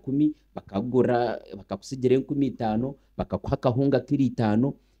waraji ya 10 bakagura bakakusigire 15 bakakwaka hunga kiri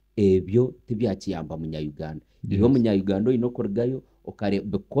 5 ebyo tibyakiyamba munya-Uganda iyo munya-Uganda ino korgayo okare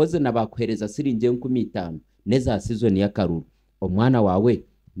because nabakwereza siringe 15 neza season ya karuru omwana wawe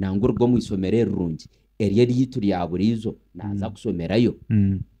nangurgo mu isomere rungi eriye ryituri yaburizo naza kusomerayo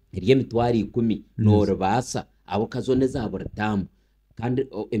eriye mitwari 10 norobasa abo kazone zaburatamu kandi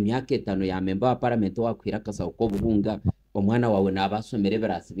emyaka 5 ya member wa parliament wakwira kasa uko buhunga omwana wawe nabasomere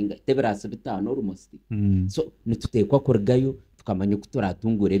berasibinga teberasa 5 almost so nitutekwa korgayo tukamanya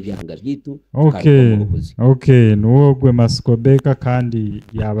kuturatungura ebyanga byitu okay nuwo gwe masikobeka kandi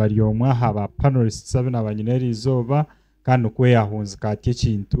yabaryomwa haba panelists 7 abanyineri izoba kandi kwe yahunze katye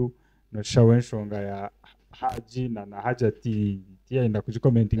kintu no shawe nshonga ya haji na hajati tienda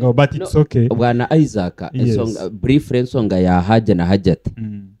kujikomentinga but it's okay bwana Isaac ensonga brief ensonga ya haja na hajati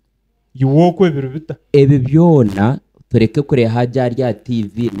yuwokwe birubita ebe byona tureke kure haja rya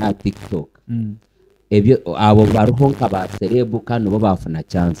TV na TikTok ebyo abo baruho nkaba cerebu kandi bo bafuna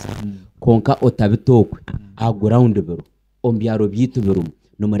chance konka otabitokwe aground biro ombyaro byitu biro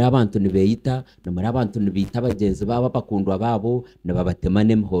no muri abantu nibeyita no muri abantu nibita bagenzi baba bakundwa babo nababatema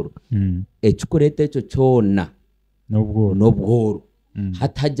nemhoro ekikurete cyo cyona nobworo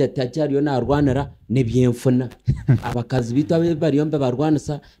hatajya tajariyo narwanira nebyemfuna abakazi bitwa bariyombe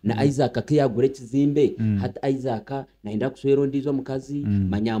barwanisa na Isaac akiyagure kizimbe hata Isaac nainda kuswero ndizo mukazi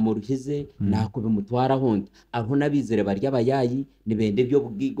manyamuruhize nakube mutwara honde aho nabizere barya bayayi nibende byo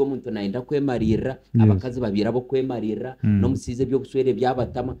bugigo muntu nainda kwemarira abakazi babira bo kwemarira no musize byo guswere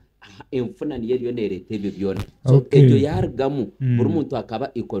byabatama emfuna niyo ryo nerete byona so ejo yargamu buri muntu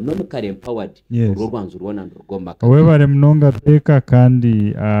akaba economically empowered urwanzu rubona ndurugomba we bare mnonga beka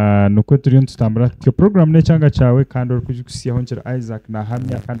kandi nuko turiyo tutambura cyo program n'Ekyanga cyawe kandi uri kujikusiyaho ngera Isaac na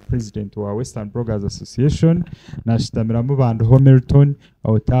hamya kandi president wa Western Bloggers Association nashitamira mu bantu Hamilton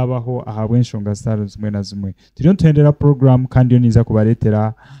aho tabaho ahabwe nshonga stars zimwe na zimwe turiyo tuhendera program kandi yo niza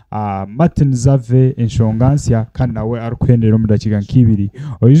kubaretera Martin Zave enshongansya kandi nawe arkwendera mu dakiga nkibiri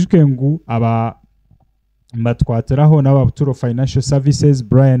oyijuke ngu mbatwatiraho n'abaturo financial services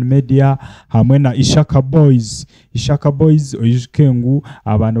Brian Media hamwe na Ishaka Boys oyikengu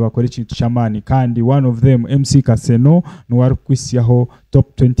abantu bakora ikintu cyamani kandi one of them MC Kaseno n'uwari kwisiyaho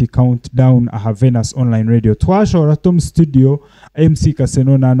top 20 countdown aha Venus online radio twashora tom studio MC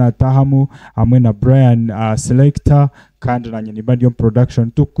Kaseno nanatahamu hamwe na Brian selector kandi nanye ni Badium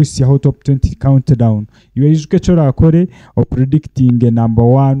production tukwisiyaho top 20 countdown yejwe cyo akore o predicting number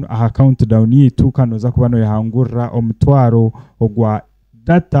 1 aha countdown yitu kanoza kubano yahangura omutwaro ogwa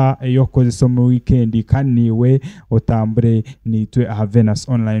data yokoze so mu weekend kaniwe otambure nitwe aha Venus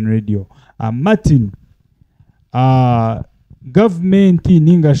online radio Martin government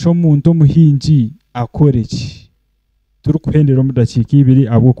ninga shomuntu muhinji akoreki turi kuhendera mu dakika ibiri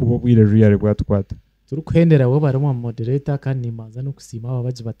abo kubobwire real bwatwata turi kuhendera abo barimo moderator kandi nimanza no kusima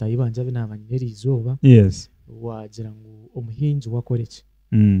ababaje batayibanja binabanyeri izuba yes wagira ngo umuhinji wakoreki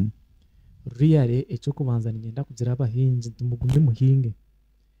real echo kubanza ngenda kugira abahinji tumugume muhinge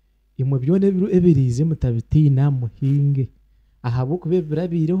imwe byone ebirize mutabitina muhinge ahabo kubebira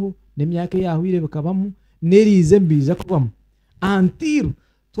bireho nemyaka yaho irebekabamo nerize mbiza kubamo antiru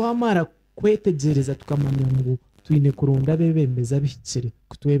twamara kwetegereza tukamanya ngo twine kurunda bebembeza bikire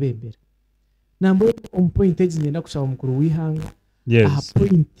kutwebembera nambo on point ngenda kushaba mukuru wihanga aha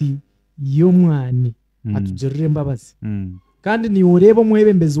point yo mwani atugirire mbabazi kandi ni ureba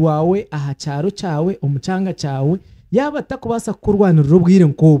mwebembezi wawe aha cyaro cyawe umucanga cyawe yaba atakubasa kurwanira ubwire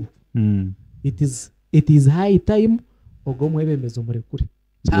nkobo it is high time ogo mwebembezi umurekure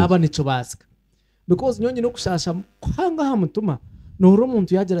cyaba nico basika because nyonyi no kushasha kwanga hamutuma no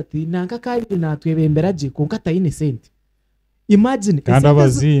umuntu yagira ati nanka kandi natwebembera je konka tayine sente imagine kandi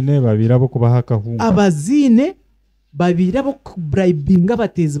abazine babira bo kubaha kahunga abazine babira bo bribinga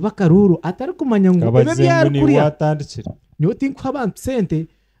batezi bakaruru atari kumanya ngo bebe byari kuriya you think abantu sente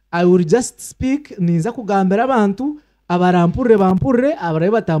I will just speak niza kugambera abantu abarampure bampure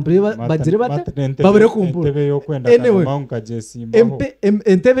abaraye batampure bagire babire kumpura entebe yo kwenda kamanguka jesimbaho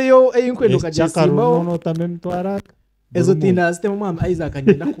entebe yo eyinkwendo kajesimbaho no tamemtwara ezo tinda system mama Isaac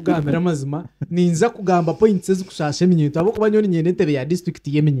ngenda kugambera amazima ninza kugamba points zo kushashe minyeto abo kubanyoni nyene entebe ya district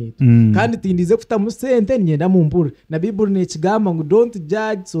yeminyeto kandi tindize kuta mu sente nyenda mu mpure na bible ne kigamba ngo don't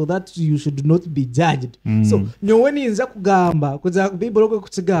judge so that you should not be judged so nyowe ninza kugamba kuza bible ko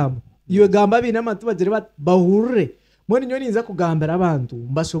kukigamba iwe gamba bina matu bagire bahurure mwene nyoni ninza kugambera abantu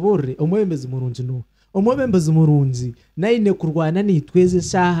mbashobore omwembezi murunji no omwembezi murunji naine kurwana nitweze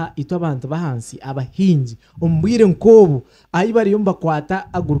shaha ito abantu bahansi abahinji ombwire nkobo ayibari yomba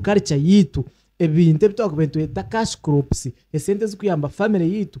kwata agriculture yitu ebinte bitwakubentu eta cash crops esente zikuyamba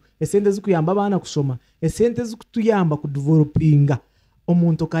family yitu esente zikuyamba abana kushoma esente zikutuyamba ku developinga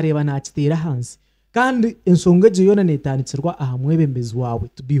omuntu kareba nakitera hansi kandi ensonga je yona netanitsirwa aha mwebembezi wawe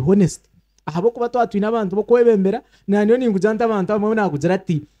to be honest ahabo kuba twatwina abantu bo kwebembera nanyo ningujanta abantu bamwe nakugira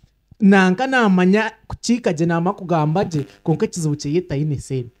ati nanka namanya kucika je namakugamba je konka kizubuce yeta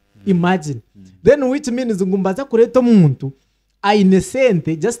inesente imagine then which means ngumbaza kureta umuntu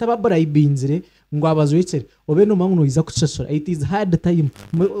ainesente just ababura ibinzire ngo abazwicere obe no mangu noyiza kushashura it is hard time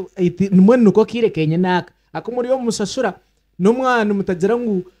mwene nuko kirekenye naka akumuri yo mushashura no mwana mutagira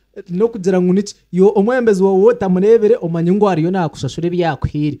ngo no kugira ngo niki yo omwembezi wawe wotamurebere omanye ngo ariyo nakushashura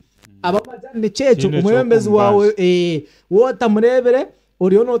byakwire abamajane cecho omwembezi wawe wotamurebere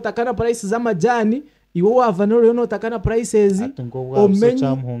oriyo notakana prices z'amajani iwo wava noriyo notakana prices omenye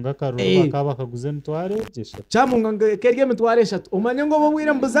chamuhunga karuba kaba kaguze mtwaregesha chamuhunga kerye mtwaresha omanye ngo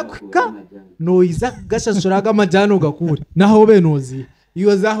bobwira mbuza kwika noyiza gashashuraga amajani ugakure naho benozi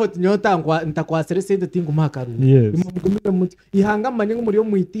iyo zaho tinyotangwa ntakwasere sente tingu makaru imugumire muti ihanga manye ngo muri yo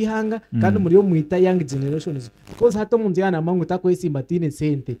muiti ihanga kandi muri yo muita young generations because hato munzi yana mangu takwesimba tine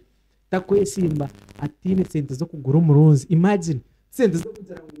sente takwesimba atine sente zo kugura umuronzi imagine sente zo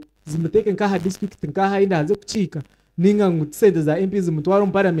kugira ngo zimuteke nkaha district nkaha indaze kucika ninga ngo sente za MP zimutwara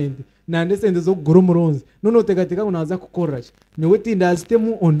mu parliament nande sente zo kugura umuronzi none utegateka ngo naza gukora niwe tindaze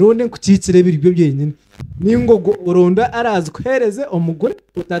temu ondone kucicire biribyo byenyine ningo uronda arazi kuhereze umugore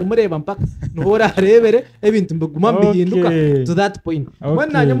utarumureba mpaka nuhora arebere ebintu mbuguma bihinduka to that point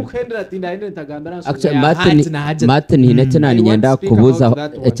when nanye mukhendera tinda ntagambara Martin hinete nani nyenda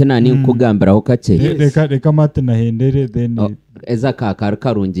kubuza ecenani kugambara ho kake reka Martin nahendere then eza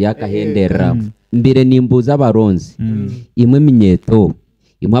karungi yakahendera mbere nimbuza abaronzi imwe minyeto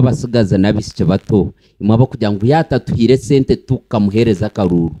imwe abasigaza nabisike bato imwe abo kugira ngo yatatuhire sente tukamuhereza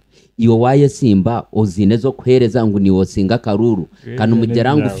karuru iyo waye simba ozine zo kuhereza ngo niwo singa karuru kandi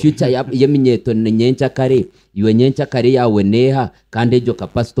umugera ngo future yeminyeto nyencha kare iwe nyencha kare yawe neha kandi ejo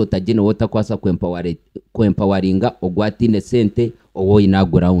capacity tagene wota kwasa kwempoweringa ogwatine sente owo ina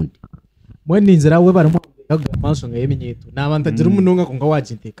ground mwene inzira we barimo yagamba ensonga y'eminyeto n'abantu agira umunonga konga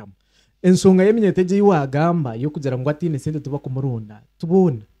wagintekamo ensonga y'eminyeto egiye wagamba yo kugira ngo atine sente tuba kumurunda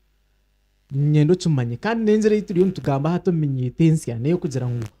tubona nyendo cumanye kandi nenzere yitiriyo tugamba hato minyetensia neyo kugira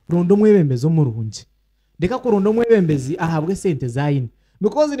ngo rundo mwebembezo murunje ndeka ko rundo mwebembezi ahabwe sente zayine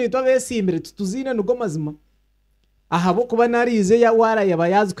because ni twa besimbere tutuzine nugo mazima ahabo kuba narize ya wara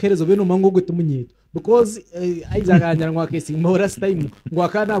yabayazi kwerezo beno mango gwe tumunyeto because aizaganya ngo akesi mbora time ngo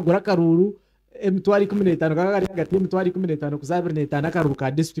akanagura karuru M2 15 kakari hagati M2 15 kuzabira netana karuru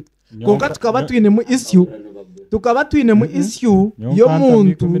ka district konka tukaba twine mu issue yo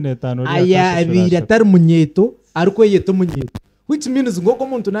muntu aya abira atari munyeto ariko yeto munyeto which means ngo ko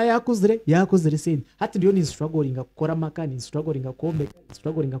muntu na yakuzire sente hati ndiyo ni struggling gukora maka ni struggling kombe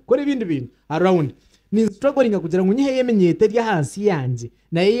struggling gukora ibindi bintu around ni struggling kugira ngo nyihe yemenyete rya hansi yanje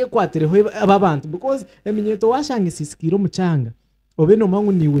na yeye kwatereho ababantu because emenyeto washanga isisikiro mucanga obe no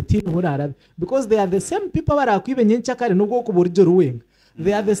mangu ni within horara because they are the same people barakwibenye ncyakare nubwo ko buryo ruwenga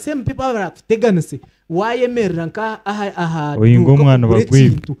they are the same people barakuteganise wayemerera nka aha oyingo mwana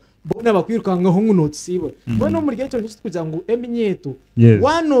bagwiba bona bakwirukanga ho ngunotsibo bona muri cyo kugira ngo emenyeto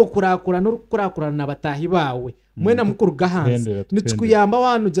wano kurakura no kurakura nabatahi bawe mwena mukuru gahanze nitsikuyamba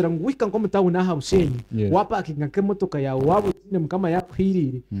wanu gira ngo wika ngo mutawu naha bushenyi wapakinga ke motoka yawe wabutine mukama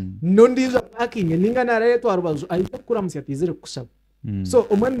yakwirire no ndiza parking ninga naraye twarubazo ahita kura musyatizire kushaba so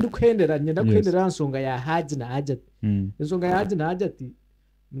umwe ndukwenderanya ndakwendera nsonga ya haji na hajati nsonga ya haji na hajati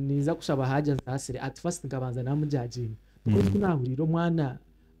niza kushaba haja zasire at first ngabanza namujajinga kuko kunahuriro mwana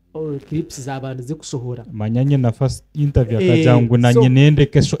clips z'abantu ze kusohora manyanye na first interview akajangu nanye nende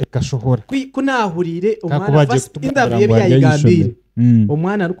kesho ekashohora kunahurire umwana first interview yayigambire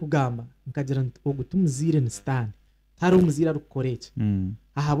umwana ari kugamba nkagira ogutumuzire ni stand hari umuzira ari kukorecha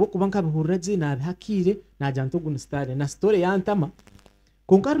ahabo kuba nkabihurira je na hakire najanto gunstare na story yantama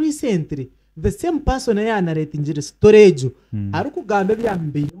konka recently the same person yana ratingire storage ari kugambe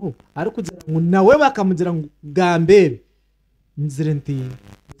byambeho ari kugira ngo nawe bakamugira ngo gambe nzire nti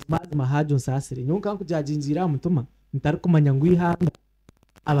mahajo nsasire nyonka kujajinjira mutuma ntari kumanya ngo ihanga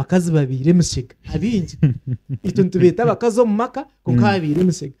abakazi babire mushiga abinji ituntu beta bakazo mumaka konka babire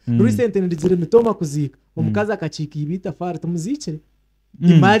mushiga recently ndigire mitoma kuzika umukazi akacika ibita fara tumuzicire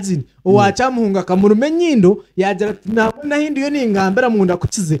imagine owacha muhunga kamurume nyindo yagira nabona hindiyo ningambera munda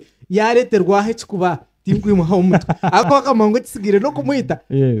kukize yareterwa he kuba tingwi ha umutwe ako akamango kisigire no kumuhita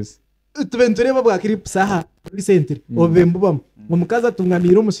tubenture babwa clip saha recently obembubam umukazi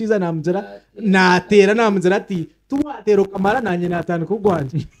atungamira umushiza namuzira natera namuzira ati tuwatero kamara nanye natanu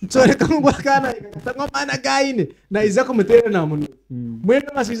kugwanje nsoreka ngo kana gatangwa mana gaine naiza kumutera namuntu mwene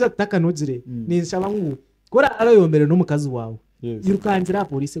mashiza takanozire ninshaba ngo kora arayombere no mukazi wawe yirukangira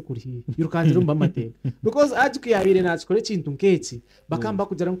police kuri yirukangira umba mateka because ajukiyabire natsikore kintu nkeki bakamba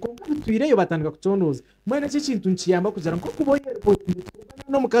kugira ngo twireyo batandika kuconoza mwene kintu nciyamba kugira ngo kuboye report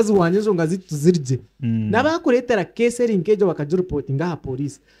no mukazi wanje zo ngazituzirje nabakuretera case rinkejo bakajya reporting aha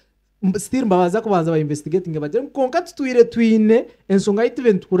police still mbabaza kubanza ba investigating bagira konka twire twine ensonga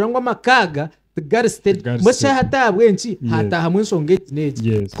yitivent kurangwa makaga the gar state musha hatabwenci hata hamwe nsonga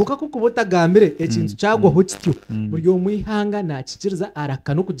etinege kuko kukubota gambire ekintu cyagwa ho kityo buryo mwihanga nakikiriza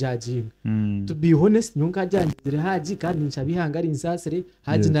arakano kujajinga to be honest nyonka jangire haji kandi nshabihanga ari insasire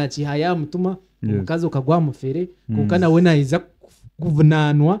haji nakihaya mutuma umukazi ukagwa mufere kuko nawe nayiza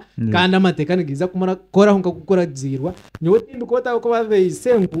kuvunanwa kandi amateka nigiza kumara kora hunka gukora zirwa nyowe tindi kota ko bave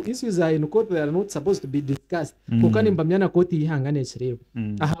isengu issues are in court they are not supposed to be discussed kuko nimbamyana koti yihanganisha rero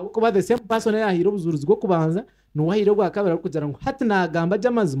aha ko bave same person yahiro buzuruzi bwo kubanza no wahiro bwa kabera kugira ngo hati nagamba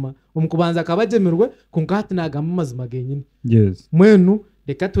jamazima umukubanza akabajemerwe kunka hati nagamba amazima genyine mwenu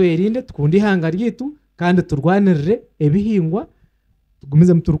reka twerinde tukundi hanga ryitu kandi turwanirire ebihingwa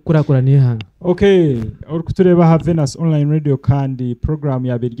tugumize muturukurakura nihanga okay uri kutureba ha Venus online radio kandi program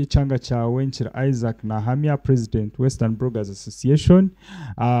ya berye cyanga cyawe nkira Isaac na Hamya president Western Bloggers Association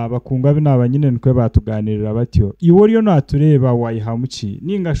bakunga binaba nyine nkwe batuganirira batyo iwo ryo natureba wayihamuki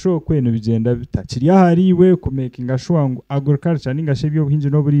ninga show kweno bigenda bitakiriya hariwe kumakinga show ngo agriculture ninga shebyo buhinji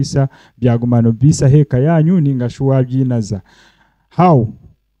no burisa byagumano bisa heka yanyu ninga show wabyinaza how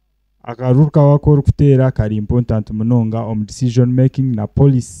akaruka wakora kutera kari important munonga on decision making na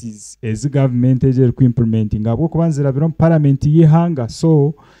policies as government eje ku implementing abo kubanzira biro parliament yihanga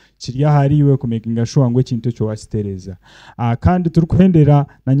so kiriya hariwe kumakinga sure ngo kintu cyo wasitereza kandi turukwendera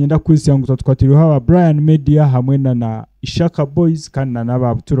na nyenda kwisi ngo twatiriho aba Brian Media hamwe na Ishaka Boys kandi na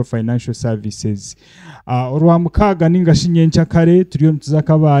Babuturo Financial Services urwamukaga ningashinye ncyakare turiyo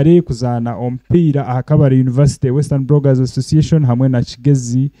tuzakabare kuzana ompira ahakabare University Western Bloggers Association hamwe na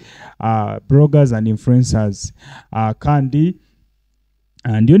Kigezi bloggers and influencers kandi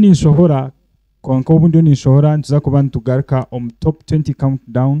ndiyo ninshobora konka ubundi nishohora ntuza kuba ntugaruka top 20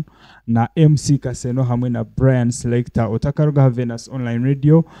 countdown na MC Kaseno hamwe na Brian Selector utakaruga Venus Online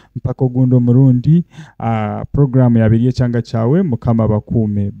Radio mpaka gundo murundi program yabiriye cyanga cyawe mukama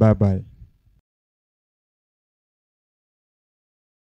bakume bye bye